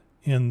done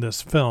in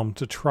this film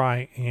to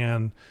try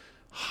and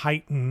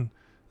heighten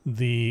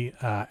the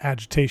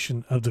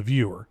agitation of the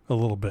viewer a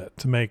little bit,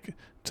 to make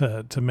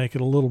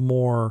it a little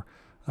more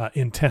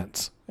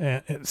intense.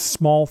 And it's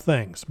small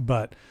things,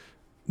 but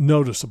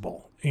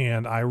noticeable.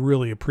 And I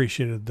really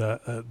appreciated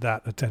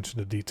that attention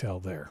to detail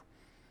there.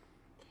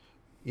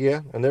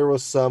 Yeah, and there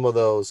was some of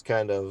those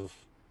kind of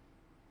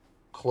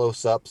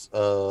close-ups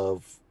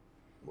of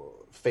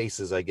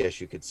faces, I guess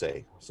you could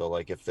say. So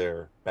like if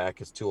their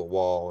back is to a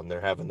wall and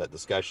they're having that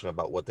discussion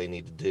about what they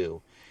need to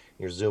do,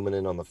 you're zooming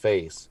in on the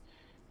face.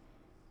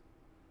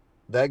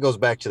 That goes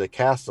back to the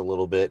cast a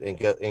little bit,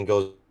 and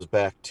goes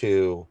back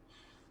to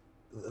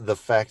the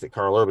fact that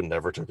Carl Urban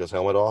never took his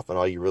helmet off, and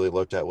all you really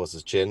looked at was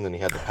his chin, and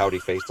he had the pouty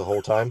face the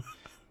whole time,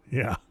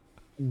 Yeah.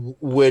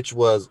 which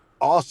was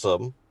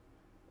awesome.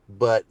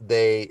 But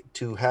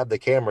to have the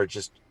camera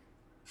just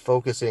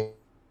focusing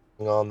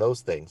on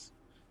those things,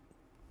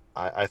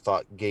 I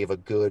thought gave a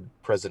good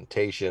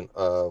presentation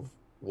of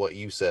what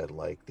you said,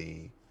 like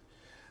the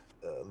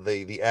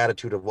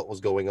attitude of what was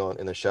going on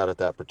in the shot at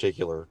that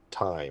particular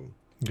time.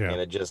 Yeah.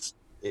 And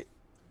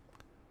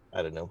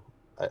I don't know.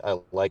 I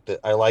like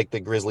the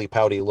grizzly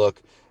pouty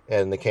look,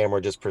 and the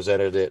camera just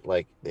presented it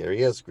like, there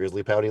he is,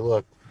 grizzly pouty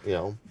look.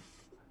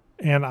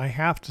 And I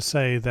have to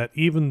say that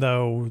even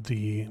though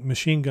the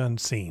machine gun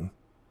scene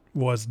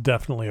was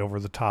definitely over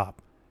the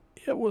top,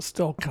 it was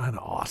still kind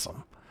of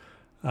awesome.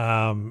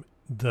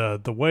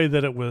 The way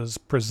that it was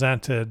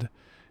presented,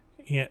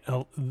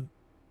 a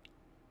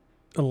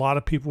lot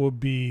of people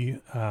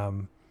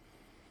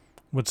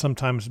would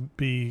sometimes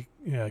be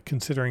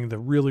considering the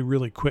really,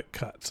 really quick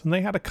cuts. And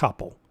they had a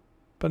couple,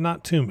 but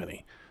not too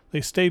many.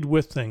 They stayed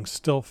with things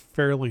still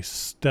fairly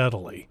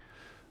steadily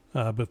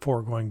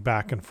before going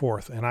back and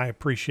forth. And I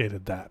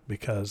appreciated that,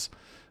 because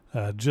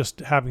just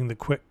having the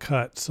quick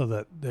cut so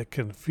that it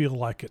can feel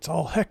like it's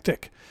all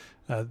hectic,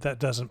 that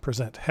doesn't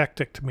present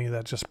hectic to me.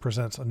 That just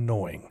presents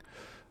annoying.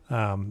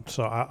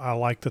 So I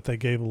like that they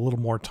gave a little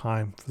more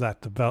time for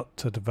that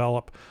to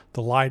develop.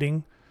 The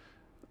lighting,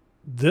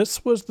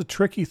 this was the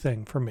tricky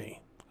thing for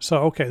me. So,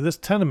 okay, this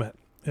tenement,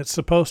 it's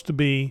supposed to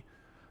be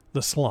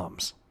the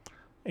slums,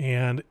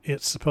 and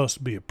it's supposed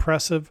to be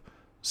oppressive.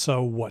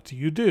 So what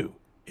do?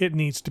 It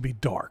needs to be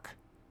dark.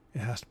 It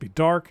has to be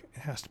dark.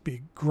 It has to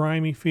be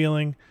grimy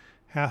feeling.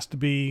 It has to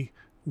be,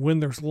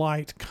 when there's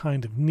light,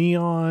 kind of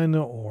neon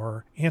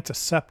or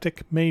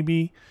antiseptic,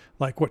 maybe,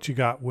 like what you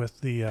got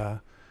with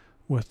the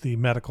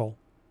medical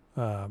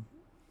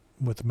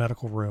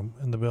room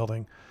in the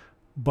building.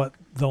 But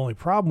the only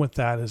problem with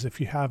that is,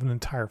 if you have an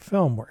entire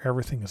film where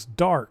everything is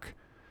dark,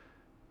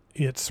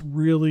 it's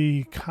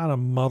really kind of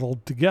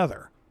muddled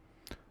together.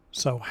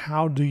 So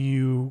how do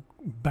you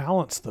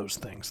balance those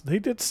things? They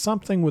did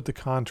something with the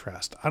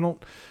contrast. I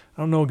don't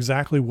know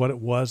exactly what it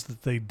was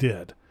that they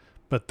did,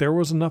 but there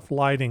was enough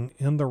lighting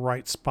in the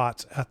right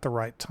spots at the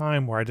right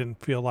time where I didn't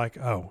feel like,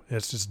 oh,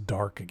 it's just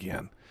dark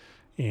again.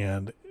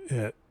 And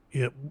it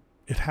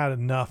had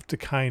enough to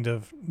kind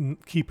of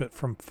keep it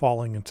from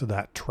falling into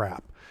that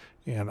trap.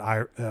 And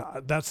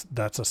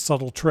that's a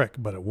subtle trick,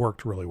 but it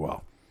worked really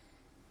well.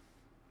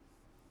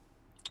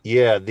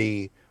 Yeah,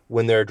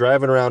 when they're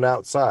driving around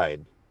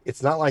outside,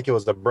 it's not like it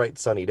was a bright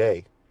sunny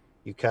day.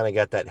 You kind of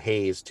got that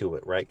haze to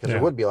it, right? Because Yeah.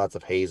 there would be lots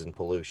of haze and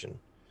pollution.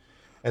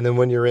 And then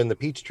when you're in the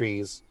peach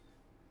trees,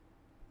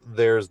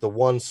 there's the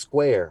one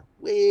square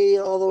way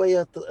all the way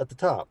at the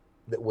top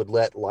that would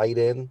let light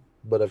in,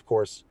 but of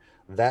course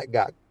that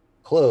got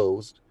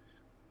closed,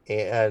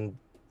 and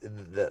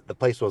the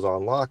place was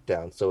on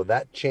lockdown, so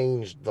that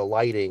changed the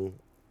lighting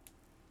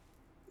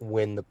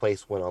when the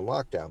place went on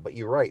lockdown. But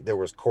you're right, there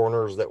were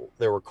corners that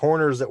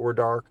were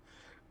dark,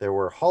 there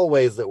were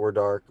hallways that were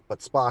dark,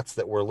 but spots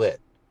that were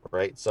lit,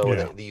 right? So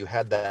Yeah. you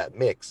had that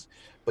mix.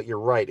 But you're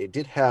right, it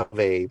did have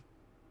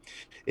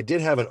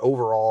an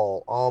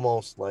overall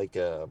almost like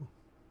a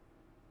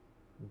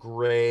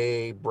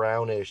gray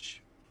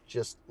brownish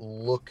just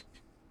look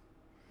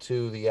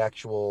to the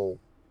actual,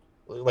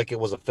 like it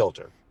was a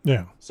filter.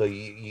 Yeah. So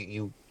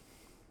you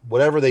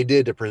whatever they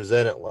did to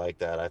present it like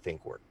that, I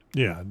think worked.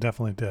 Yeah, it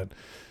definitely did.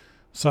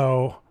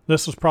 So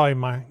this was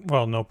probably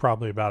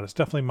it's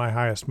definitely my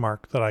highest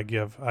mark that I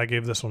give. I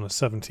gave this one a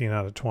 17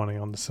 out of 20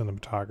 on the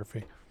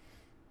cinematography.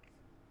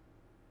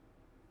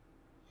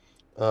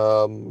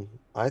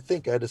 I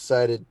think I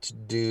decided to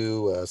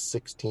do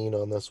 16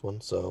 on this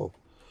one, so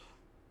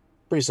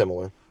pretty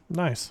similar.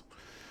 Nice.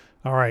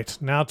 All right,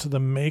 now to the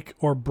make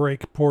or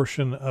break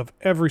portion of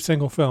every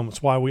single film.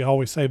 It's why we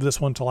always save this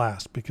one to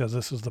last, because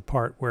this is the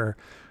part where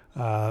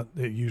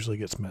it usually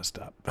gets messed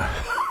up.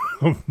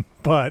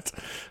 But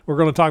we're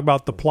going to talk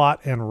about the plot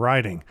and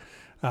writing.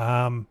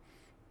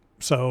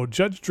 So,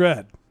 Judge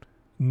Dredd,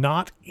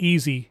 not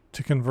easy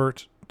to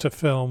convert to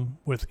film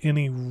with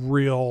any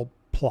real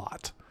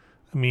plot.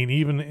 I mean,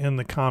 even in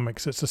the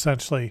comics, it's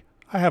essentially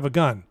I have a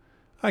gun,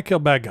 I kill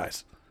bad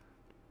guys.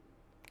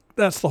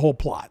 That's the whole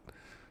plot.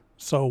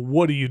 So,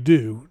 what do you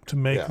do to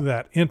make Yeah.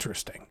 that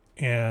interesting?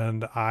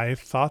 And I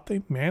thought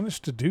they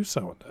managed to do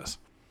so in this.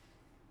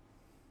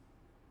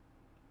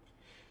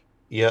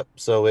 Yep.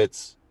 So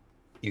it's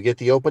you get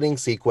the opening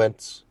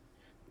sequence,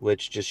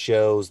 which just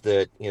shows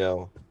that,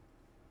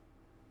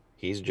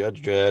 he's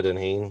Judge Dredd and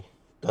he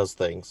does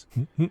things.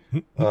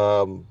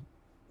 Um,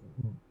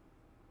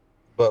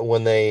 but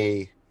when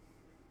they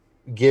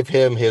give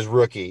him his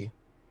rookie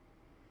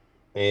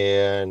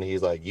and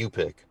he's like, you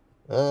pick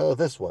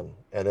this one,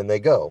 and then they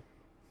go.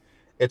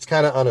 It's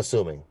kind of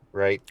unassuming,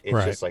 right? It's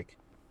Right. just like,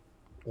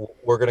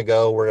 we're going to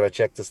go, we're going to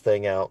check this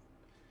thing out.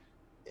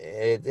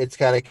 It's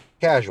kind of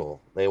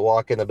casual. They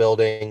walk in the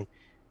building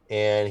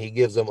and he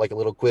gives them like a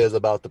little quiz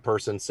about the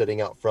person sitting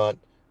out front,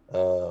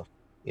 uh,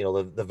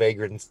 the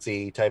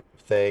vagrancy type of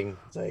thing.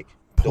 It's like,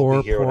 don't be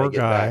Poor, here when I poor get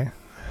back. guy.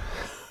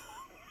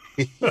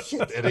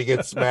 And he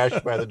gets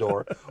smashed by the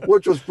door,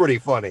 which was pretty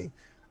funny.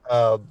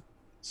 So,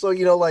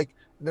 like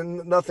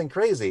nothing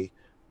crazy,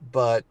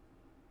 but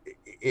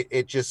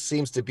it just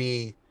seems to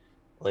be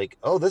like,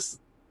 oh, this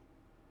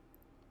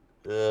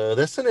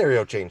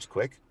scenario changed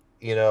quick.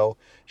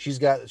 She's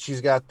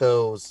got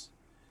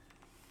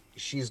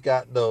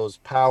those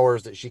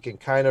powers that she can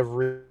kind of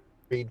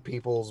read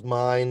people's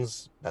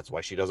minds. That's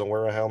why she doesn't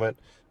wear a helmet,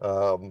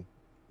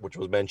 which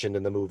was mentioned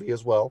in the movie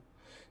as well.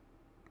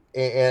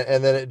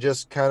 And then it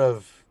just kind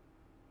of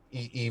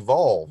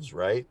evolves,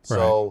 right? Right.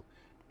 So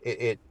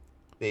it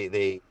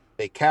they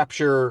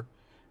capture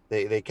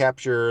they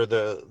capture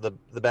the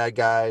bad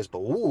guys, but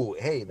ooh,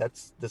 hey,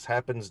 this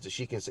happens to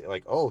she can say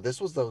like, oh,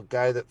 this was the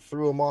guy that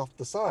threw him off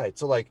the side.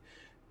 So like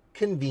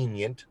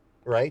convenient,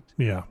 right?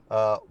 Yeah.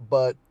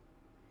 But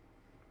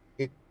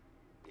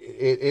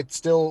it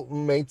still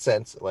made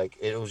sense. Like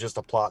it was just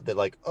a plot that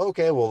like,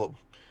 okay, well,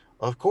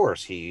 of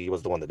course he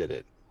was the one that did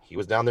it. He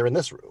was down there in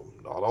this room,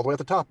 not all the way at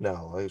the top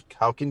now. Like,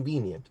 how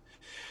convenient.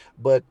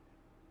 But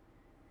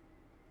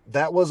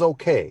that was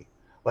okay.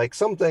 Like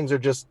some things are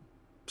just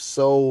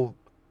so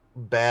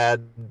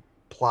bad,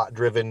 plot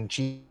driven,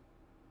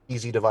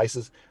 cheesy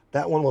devices.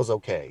 That one was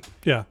okay.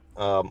 Yeah.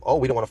 Oh,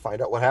 we don't want to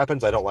find out what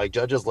happens. I don't like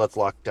judges. Let's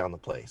lock down the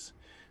place.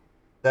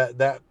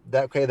 That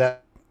okay.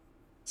 That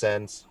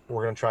sense.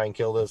 We're gonna try and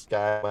kill this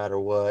guy no matter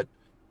what.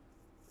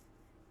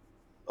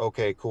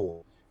 Okay,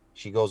 cool.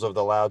 She goes over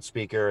the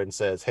loudspeaker and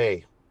says,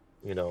 "Hey,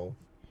 you know,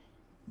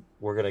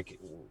 we're gonna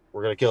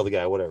we're gonna kill the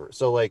guy, whatever."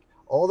 So like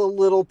all the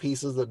little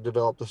pieces that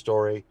develop the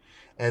story,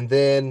 and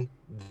then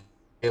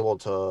able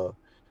to,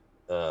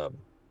 um,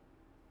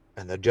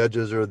 and the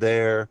judges are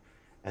there,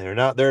 and they're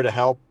not there to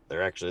help.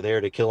 They're actually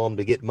there to kill him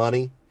to get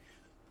money.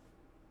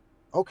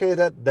 Okay,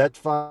 that's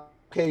fine.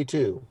 Okay,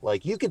 too.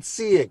 Like you could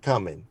see it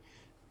coming.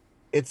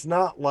 It's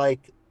not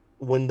like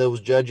when those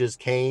judges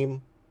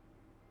came.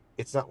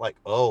 It's not like,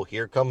 oh,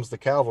 here comes the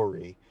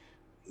cavalry.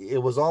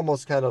 It was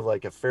almost kind of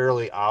like a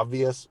fairly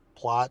obvious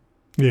plot,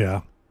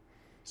 Yeah.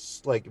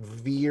 like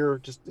veer,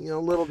 just a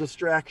little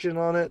distraction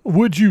on it,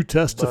 Would you but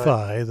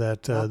testify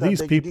that not that these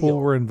big a people deal.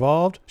 were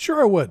involved?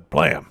 Sure, I would.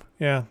 Blam.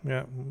 Yeah.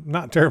 Yeah.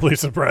 Not terribly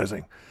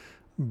surprising.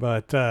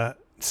 But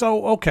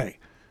so okay.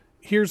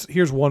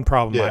 Here's one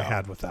problem I Yeah,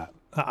 had with that.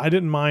 I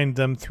didn't mind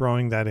them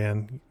throwing that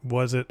in.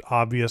 Was it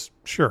obvious?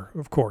 Sure,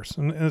 of course,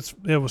 and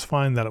it was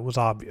fine that it was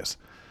obvious.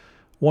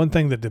 One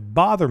thing that did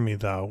bother me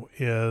though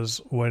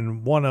is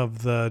when one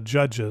of the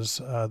judges,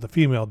 the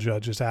female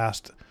judges,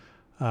 asked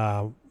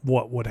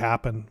what would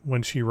happen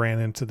when she ran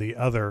into the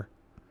other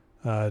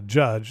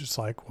judge. It's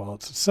like, well,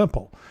 it's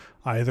simple.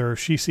 Either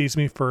she sees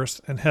me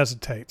first and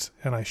hesitates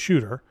and I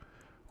shoot her,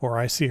 or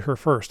I see her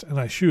first and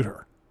I shoot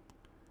her.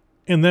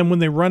 And then when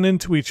they run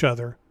into each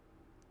other,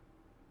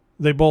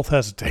 they both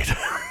hesitate.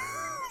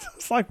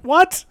 It's like,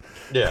 what?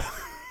 yeah,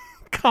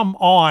 Come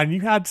on.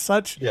 You had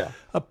such yeah,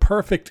 a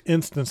perfect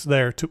instance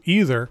there to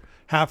either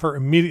have her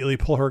immediately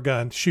pull her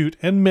gun, shoot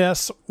and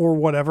miss or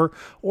whatever,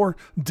 or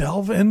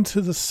delve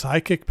into the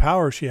psychic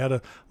power. She had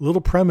a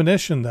little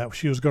premonition that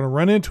she was going to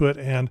run into it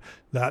and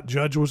that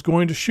judge was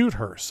going to shoot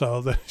her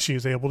so that she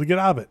was able to get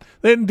out of it.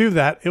 They didn't do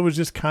that. It was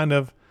just kind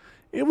of,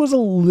 it was a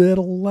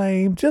little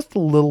lame, just a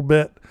little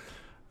bit,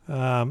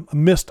 a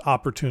missed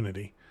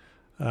opportunity.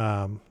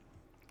 Um,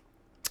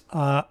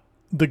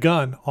 the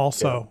gun yeah,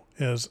 also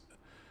is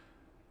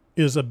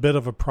a bit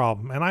of a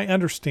problem. And I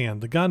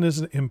understand the gun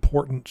isn't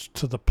important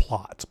to the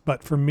plot.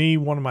 But for me,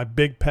 one of my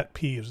big pet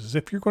peeves is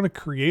if you're going to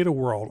create a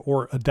world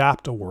or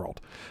adapt a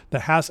world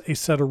that has a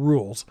set of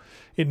rules,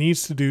 it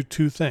needs to do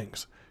two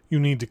things. You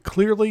need to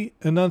clearly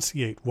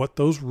enunciate what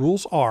those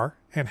rules are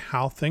and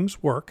how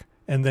things work,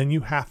 and then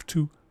you have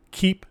to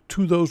keep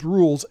to those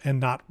rules and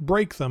not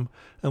break them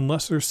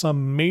unless there's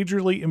some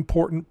majorly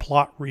important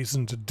plot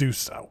reason to do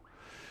so.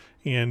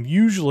 And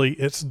usually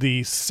it's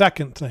the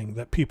second thing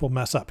that people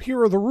mess up. Here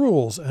are the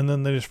rules, and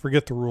then they just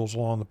forget the rules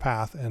along the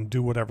path and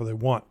do whatever they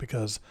want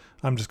because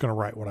I'm just going to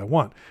write what I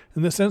want.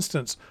 In this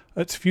instance,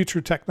 it's future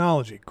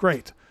technology.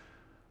 Great.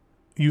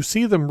 You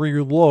see them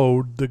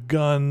reload the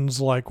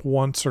guns like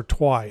once or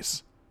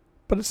twice,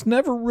 but it's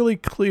never really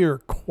clear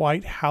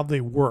quite how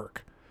they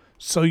work.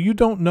 So you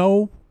don't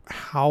know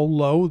how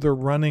low they're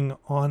running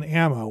on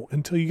ammo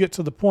until you get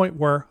to the point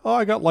where, oh,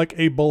 I got like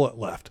a bullet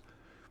left.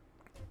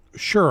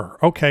 Sure.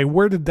 Okay.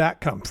 Where did that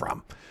come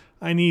from?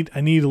 I need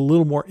a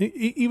little more.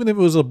 Even if it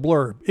was a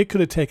blurb, it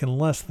could have taken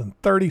less than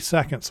 30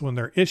 seconds when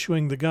they're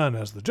issuing the gun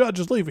as the judge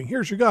is leaving.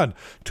 Here's your gun.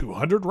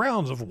 200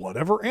 rounds of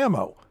whatever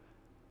ammo.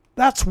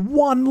 That's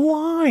one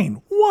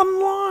line.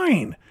 One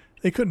line.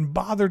 They couldn't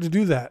bother to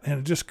do that. And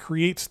it just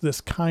creates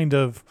this kind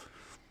of,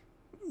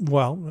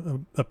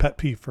 well, a pet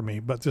peeve for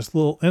me, but this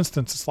little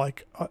instance, it's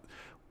like,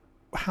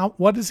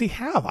 what does he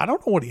have? I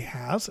don't know what he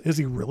has. Is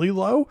he really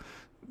low?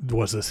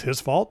 Was this his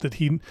fault? Did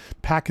he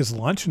pack his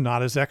lunch and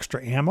not his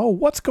extra ammo?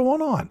 What's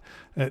going on?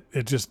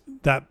 It just,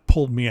 that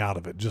pulled me out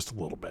of it just a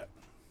little bit.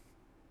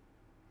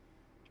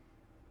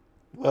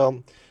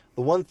 Well,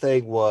 the one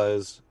thing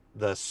was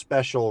the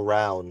special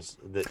rounds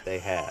that they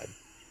had.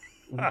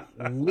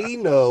 We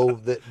know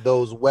that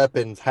those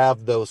weapons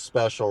have those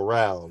special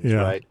rounds,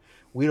 Yeah. right?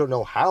 We don't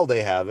know how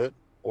they have it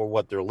or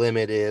what their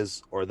limit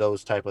is or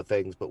those type of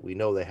things, but we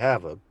know they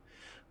have them.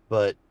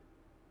 But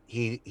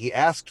he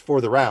asked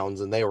for the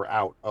rounds and they were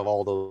out of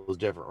all those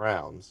different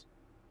rounds.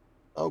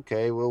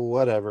 Okay, well,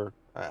 whatever.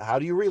 How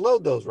do you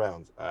reload those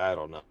rounds? I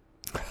don't know.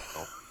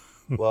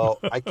 Well,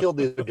 I killed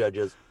the other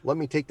judges. Let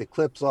me take the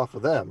clips off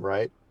of them,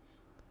 right?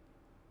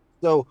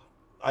 So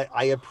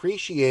I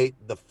appreciate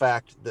the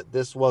fact that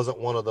this wasn't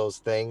one of those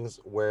things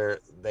where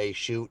they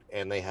shoot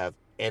and they have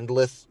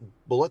endless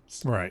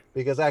bullets. Right.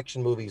 Because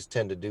action movies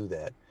tend to do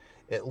that.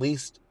 At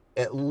least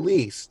it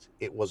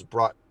was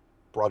brought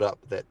up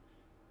that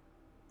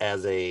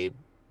as a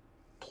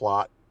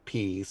plot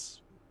piece,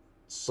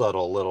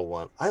 subtle little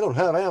one. I don't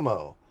have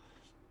ammo.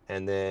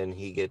 And then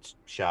he gets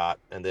shot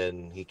and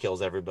then he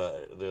kills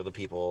everybody, the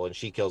people, and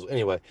she kills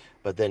anyway,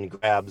 but then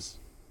grabs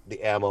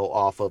the ammo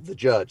off of the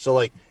judge. So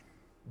like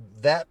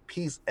that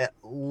piece, at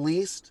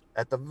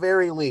the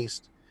very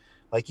least,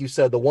 like you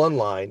said, the one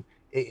line,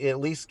 it at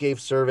least gave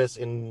service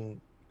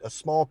in a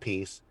small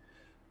piece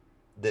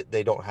that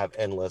they don't have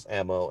endless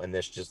ammo and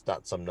there's just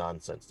not some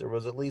nonsense. There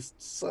was at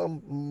least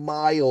some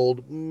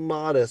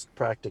modest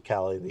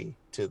practicality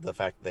to the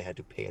fact that they had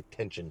to pay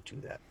attention to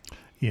that.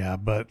 Yeah,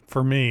 but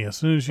for me, as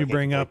soon as you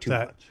bring up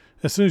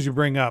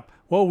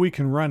well, we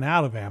can run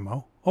out of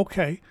ammo.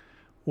 Okay.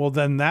 Well,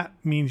 then that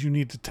means you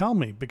need to tell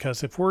me,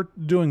 because if we're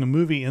doing a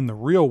movie in the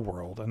real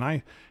world and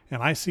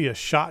I see a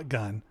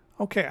shotgun,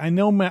 okay, I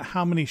know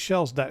how many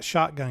shells that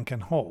shotgun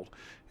can hold.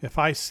 If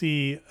I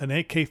see an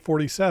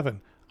AK-47,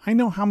 I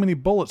know how many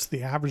bullets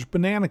the average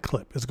banana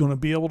clip is going to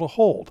be able to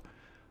hold.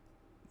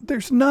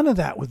 There's none of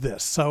that with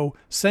this. So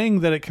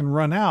saying that it can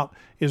run out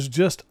is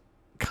just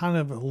kind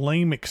of a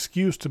lame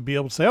excuse to be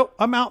able to say, oh,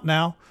 I'm out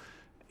now.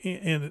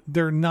 And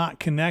they're not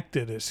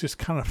connected. It's just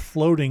kind of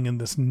floating in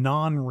this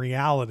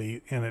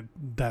non-reality, and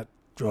that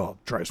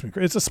drives me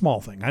crazy. It's a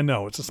small thing. I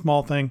know it's a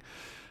small thing,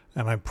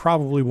 and I'm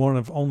probably one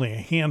of only a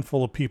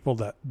handful of people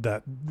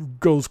that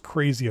goes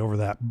crazy over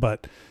that,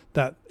 but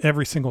that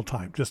every single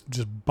time just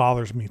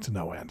bothers me to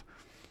no end.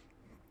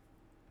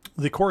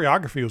 The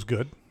choreography was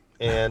good.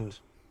 And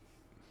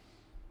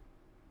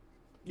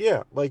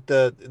yeah, like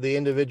the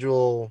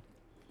individual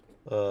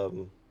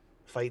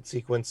fight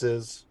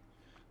sequences,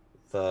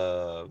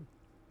 the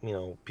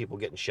people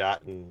getting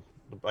shot, and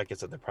like I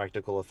said, the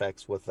practical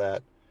effects with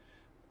that,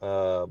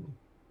 the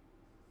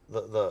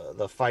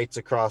fights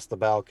across the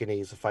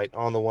balconies, the fight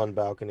on the one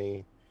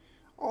balcony,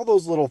 all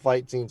those little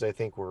fight scenes I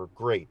think were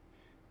great.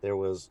 There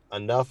was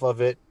enough of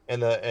it,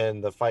 and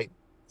the fight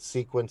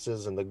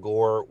sequences and the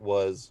gore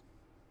was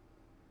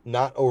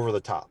not over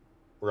the top,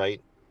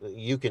 right?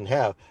 You can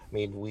have, I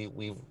mean,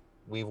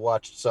 we've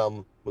watched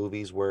some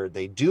movies where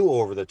they do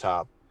over the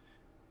top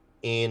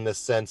in the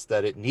sense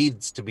that it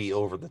needs to be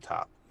over the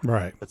top.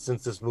 Right. But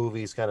since this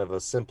movie is kind of a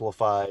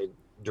simplified,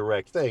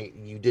 direct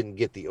thing, you didn't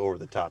get the over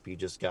the top. You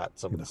just got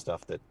some of the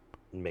stuff that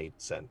made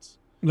sense.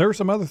 There were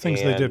some other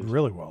things they did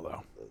really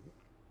well,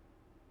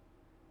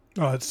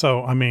 though.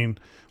 So, I mean,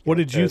 what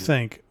did you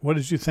think? What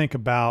did you think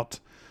about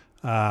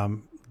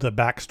the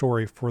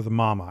backstory for the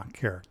mama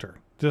character?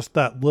 Just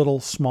that little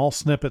small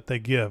snippet they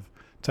give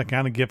to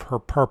kind of give her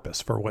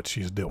purpose for what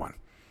she's doing.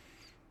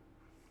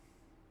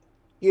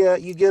 Yeah,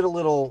 you get a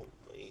little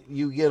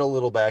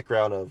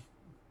background of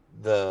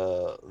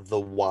the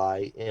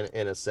why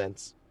in a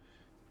sense,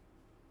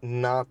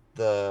 not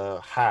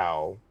the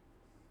how.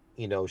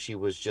 She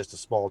was just a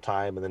small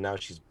time and then now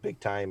she's big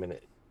time, and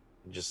it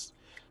just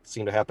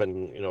seemed to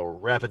happen,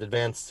 rapid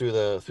advance through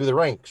the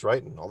ranks,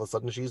 right? And all of a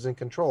sudden she's in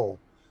control.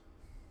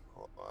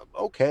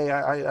 okay,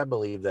 I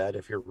believe that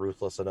if you're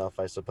ruthless enough,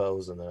 I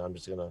suppose, and then I'm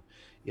just gonna,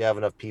 you have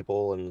enough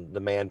people and the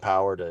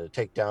manpower to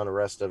take down the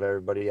rest of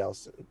everybody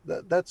else.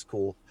 That's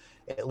cool.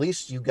 At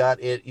least you got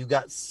it. You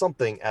got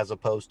something as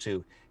opposed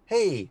to,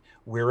 hey,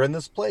 we're in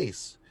this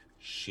place.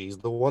 She's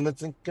the one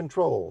that's in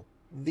control.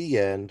 The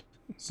end.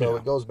 So Yeah.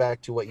 it goes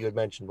back to what you had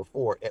mentioned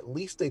before. At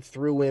least they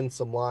threw in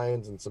some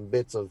lines and some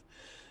bits of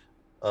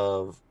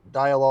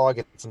dialogue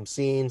and some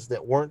scenes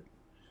that weren't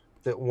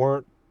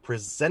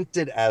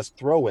presented as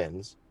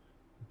throw-ins,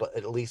 but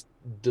at least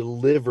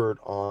delivered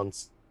on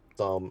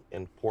some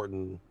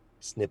important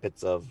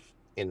snippets of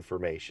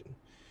information.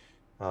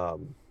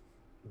 Um,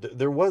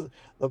 there was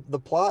the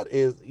plot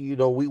is,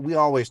 we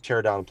always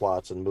tear down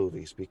plots in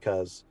movies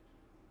because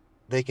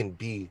they can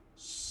be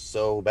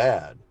so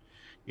bad.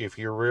 If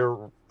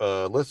you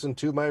listen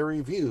to my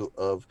review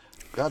of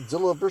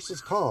Godzilla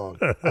versus Kong,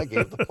 I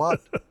gave the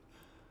plot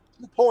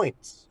 2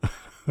 points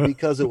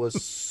because it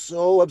was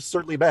so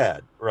absurdly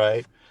bad,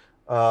 right?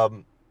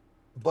 Um,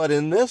 but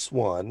in this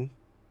one,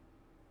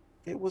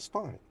 it was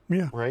fine,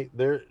 Yeah. right?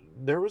 There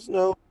was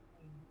no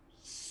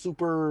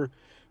super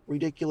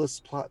ridiculous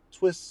plot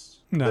twists.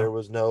 No. There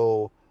was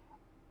no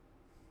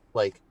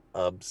like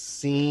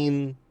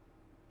obscene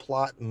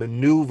plot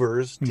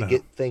maneuvers to No.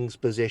 get things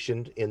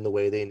positioned in the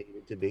way they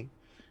needed to be.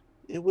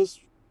 It was,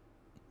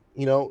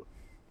 you know,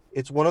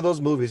 it's one of those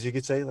movies you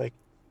could say like,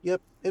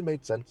 yep, it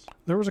made sense.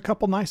 There was a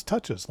couple nice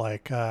touches,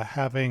 like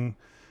having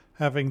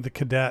the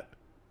cadet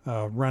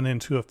run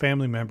into a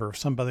family member of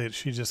somebody that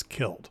she just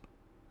killed,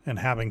 and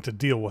having to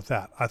deal with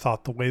that. I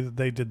thought the way that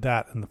they did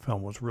that in the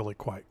film was really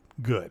quite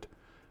good.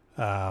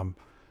 Um,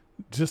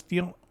 just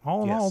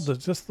all in all, Yes.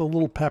 just the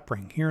little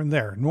peppering here and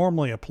there.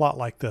 Normally, a plot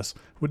like this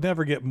would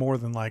never get more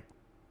than like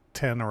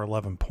 10 or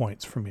 11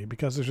 points for me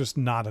because there's just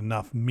not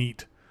enough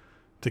meat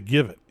to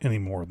give it any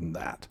more than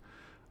that.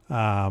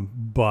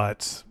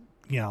 But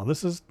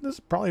this is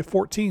probably a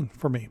 14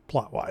 for me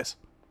plot wise.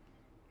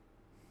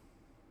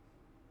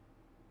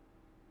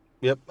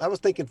 Yep, I was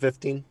thinking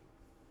 15.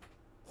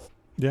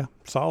 Yeah,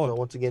 So solid.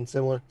 once again,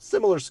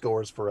 similar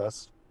scores for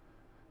us.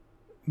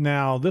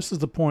 Now, this is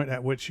the point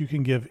at which you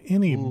can give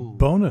any Ooh.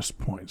 bonus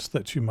points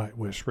that you might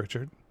wish,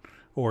 Richard,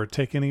 or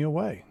take any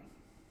away.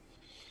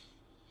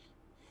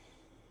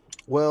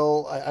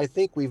 Well, I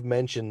think we've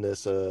mentioned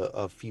this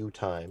a few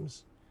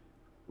times.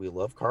 We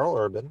love Carl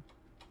Urban.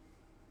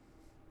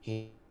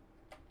 He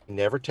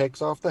never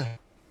takes off the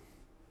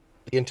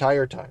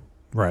entire time,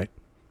 Right.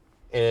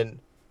 and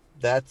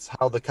that's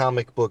how the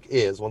comic book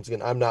is. Once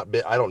again, I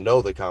don't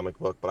know the comic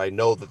book, but I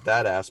know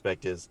that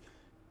aspect is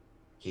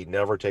he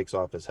never takes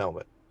off his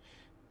helmet.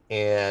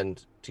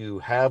 And to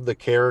have the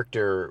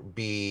character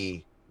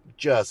be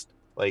just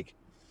like,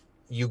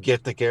 you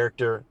get the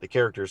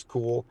character's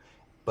cool,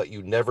 but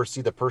you never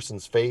see the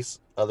person's face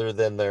other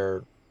than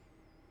their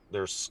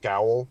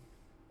scowl.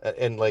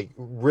 And like,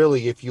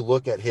 really, if you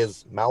look at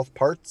his mouth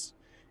parts,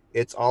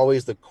 it's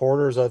always the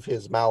corners of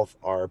his mouth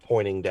are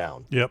pointing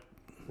down, Yep.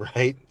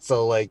 right?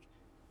 So like,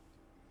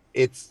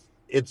 it's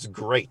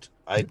great.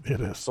 It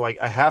is. So I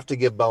have to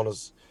give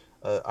bonus.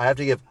 I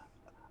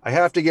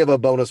have to give a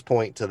bonus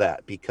point to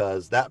that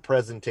because that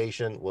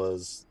presentation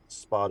was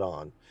spot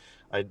on.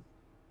 I'd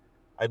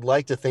I'd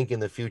like to think in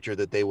the future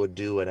that they would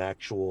do an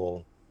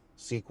actual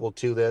sequel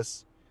to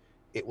this.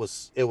 It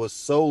was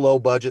so low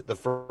budget the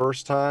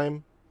first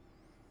time,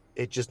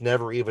 it just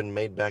never even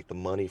made back the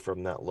money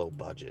from that low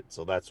budget.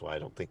 So that's why I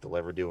don't think they'll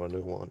ever do a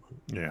new one,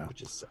 Yeah.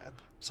 which is sad.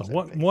 So Sad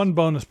one face. one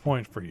bonus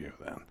point for you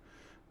then.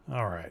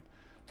 All right.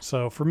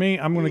 So for me,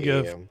 I'm going to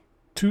give Yeah.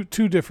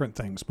 two different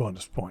things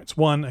bonus points.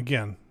 One,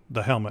 again,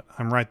 the helmet.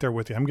 I'm right there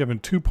with you. I'm giving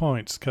 2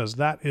 points because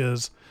that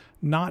is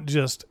not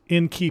just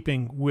in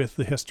keeping with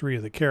the history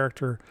of the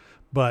character,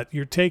 but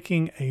you're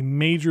taking a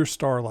major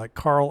star like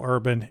Carl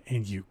Urban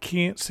and you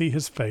can't see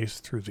his face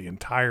through the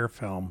entire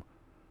film.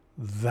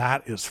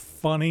 That is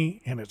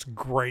funny and it's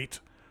great.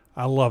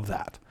 I love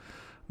that.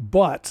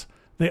 But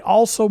they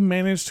also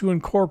managed to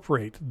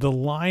incorporate the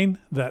line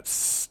that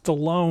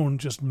Stallone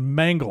just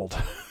mangled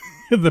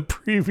in the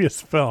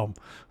previous film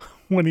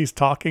when he's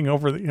talking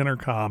over the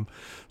intercom.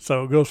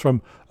 So it goes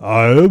from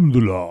 "I am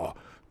the law"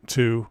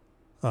 to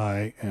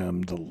 "I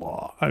am the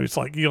law." I was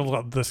like,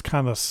 this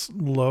kind of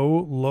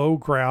low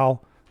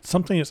growl,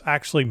 something that's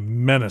actually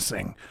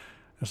menacing.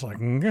 It's like,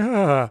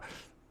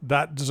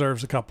 that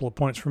deserves a couple of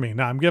points for me.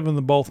 Now, I'm giving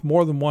them both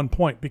more than 1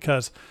 point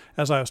because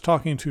as I was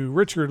talking to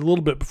Richard a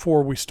little bit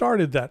before we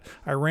started, that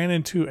I ran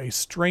into a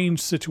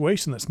strange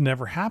situation that's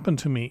never happened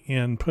to me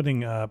in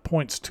putting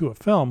points to a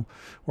film,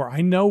 where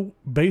I know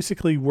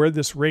basically where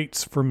this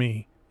rates for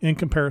me in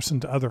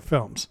comparison to other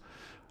films.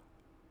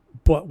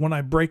 But when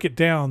I break it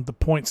down, the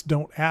points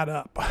don't add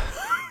up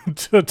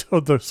to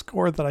the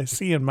score that I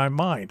see in my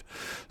mind.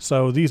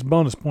 So these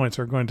bonus points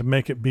are going to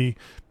make it be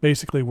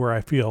basically where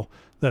I feel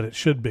that it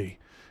should be.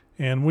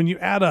 And when you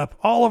add up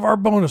all of our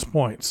bonus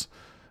points,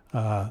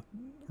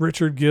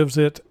 Richard gives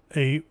it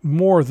a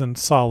more than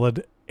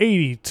solid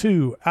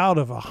 82 out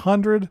of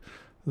 100.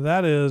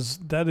 That is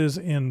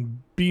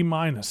in B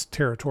minus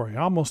territory,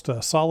 almost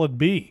a solid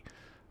B.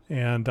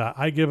 and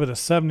I give it a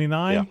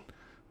 79. Yeah.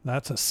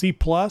 That's a C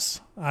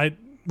plus. I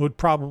would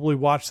probably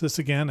watch this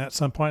again at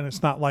some point.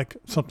 It's not like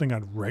something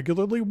I'd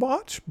regularly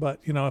watch, but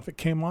if it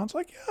came on, it's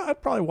like, yeah,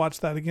 I'd probably watch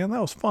that again.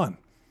 That was fun.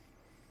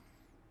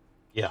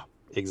 Yeah,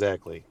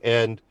 exactly.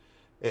 And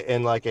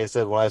like I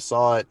said, when I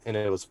saw it and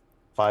it was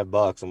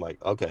 $5, I'm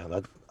like, okay,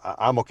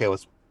 I'm okay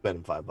with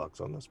spending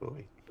 $5 on this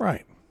movie.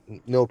 Right.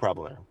 No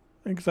problem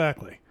there.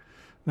 Exactly.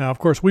 Now, of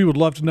course, we would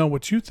love to know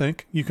what you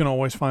think. You can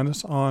always find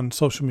us on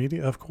social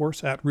media, of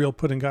course, at Real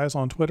Pudding Guys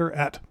on Twitter,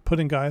 at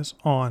Pudding Guys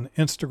on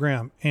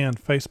Instagram and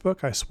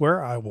Facebook. I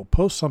swear I will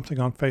post something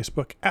on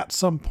Facebook at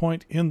some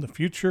point in the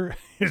future.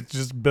 It's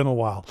just been a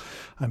while.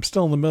 I'm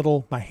still in the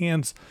middle, my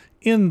hands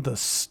in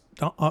the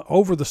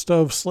over the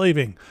stove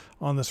slaving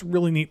on this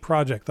really neat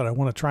project that I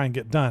want to try and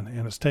get done,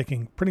 and it's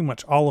taking pretty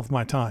much all of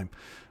my time.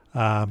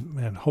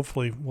 And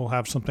hopefully we'll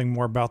have something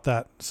more about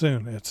that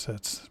soon.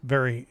 It's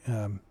very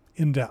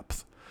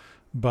in-depth.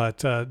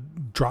 But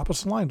drop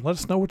us a line. Let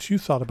us know what you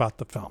thought about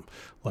the film.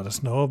 Let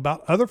us know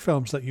about other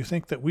films that you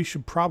think that we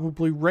should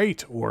probably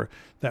rate, or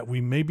that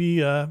we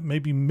maybe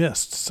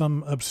missed,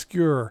 some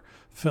obscure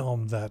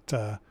film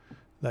that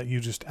you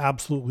just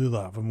absolutely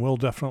love, and we'll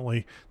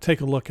definitely take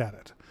a look at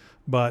it.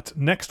 But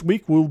next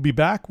week we'll be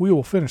back. We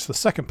will finish the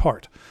second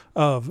part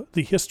of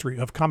the history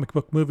of comic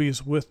book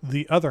movies with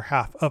the other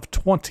half of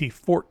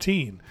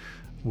 2014.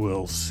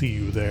 We'll see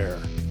you there.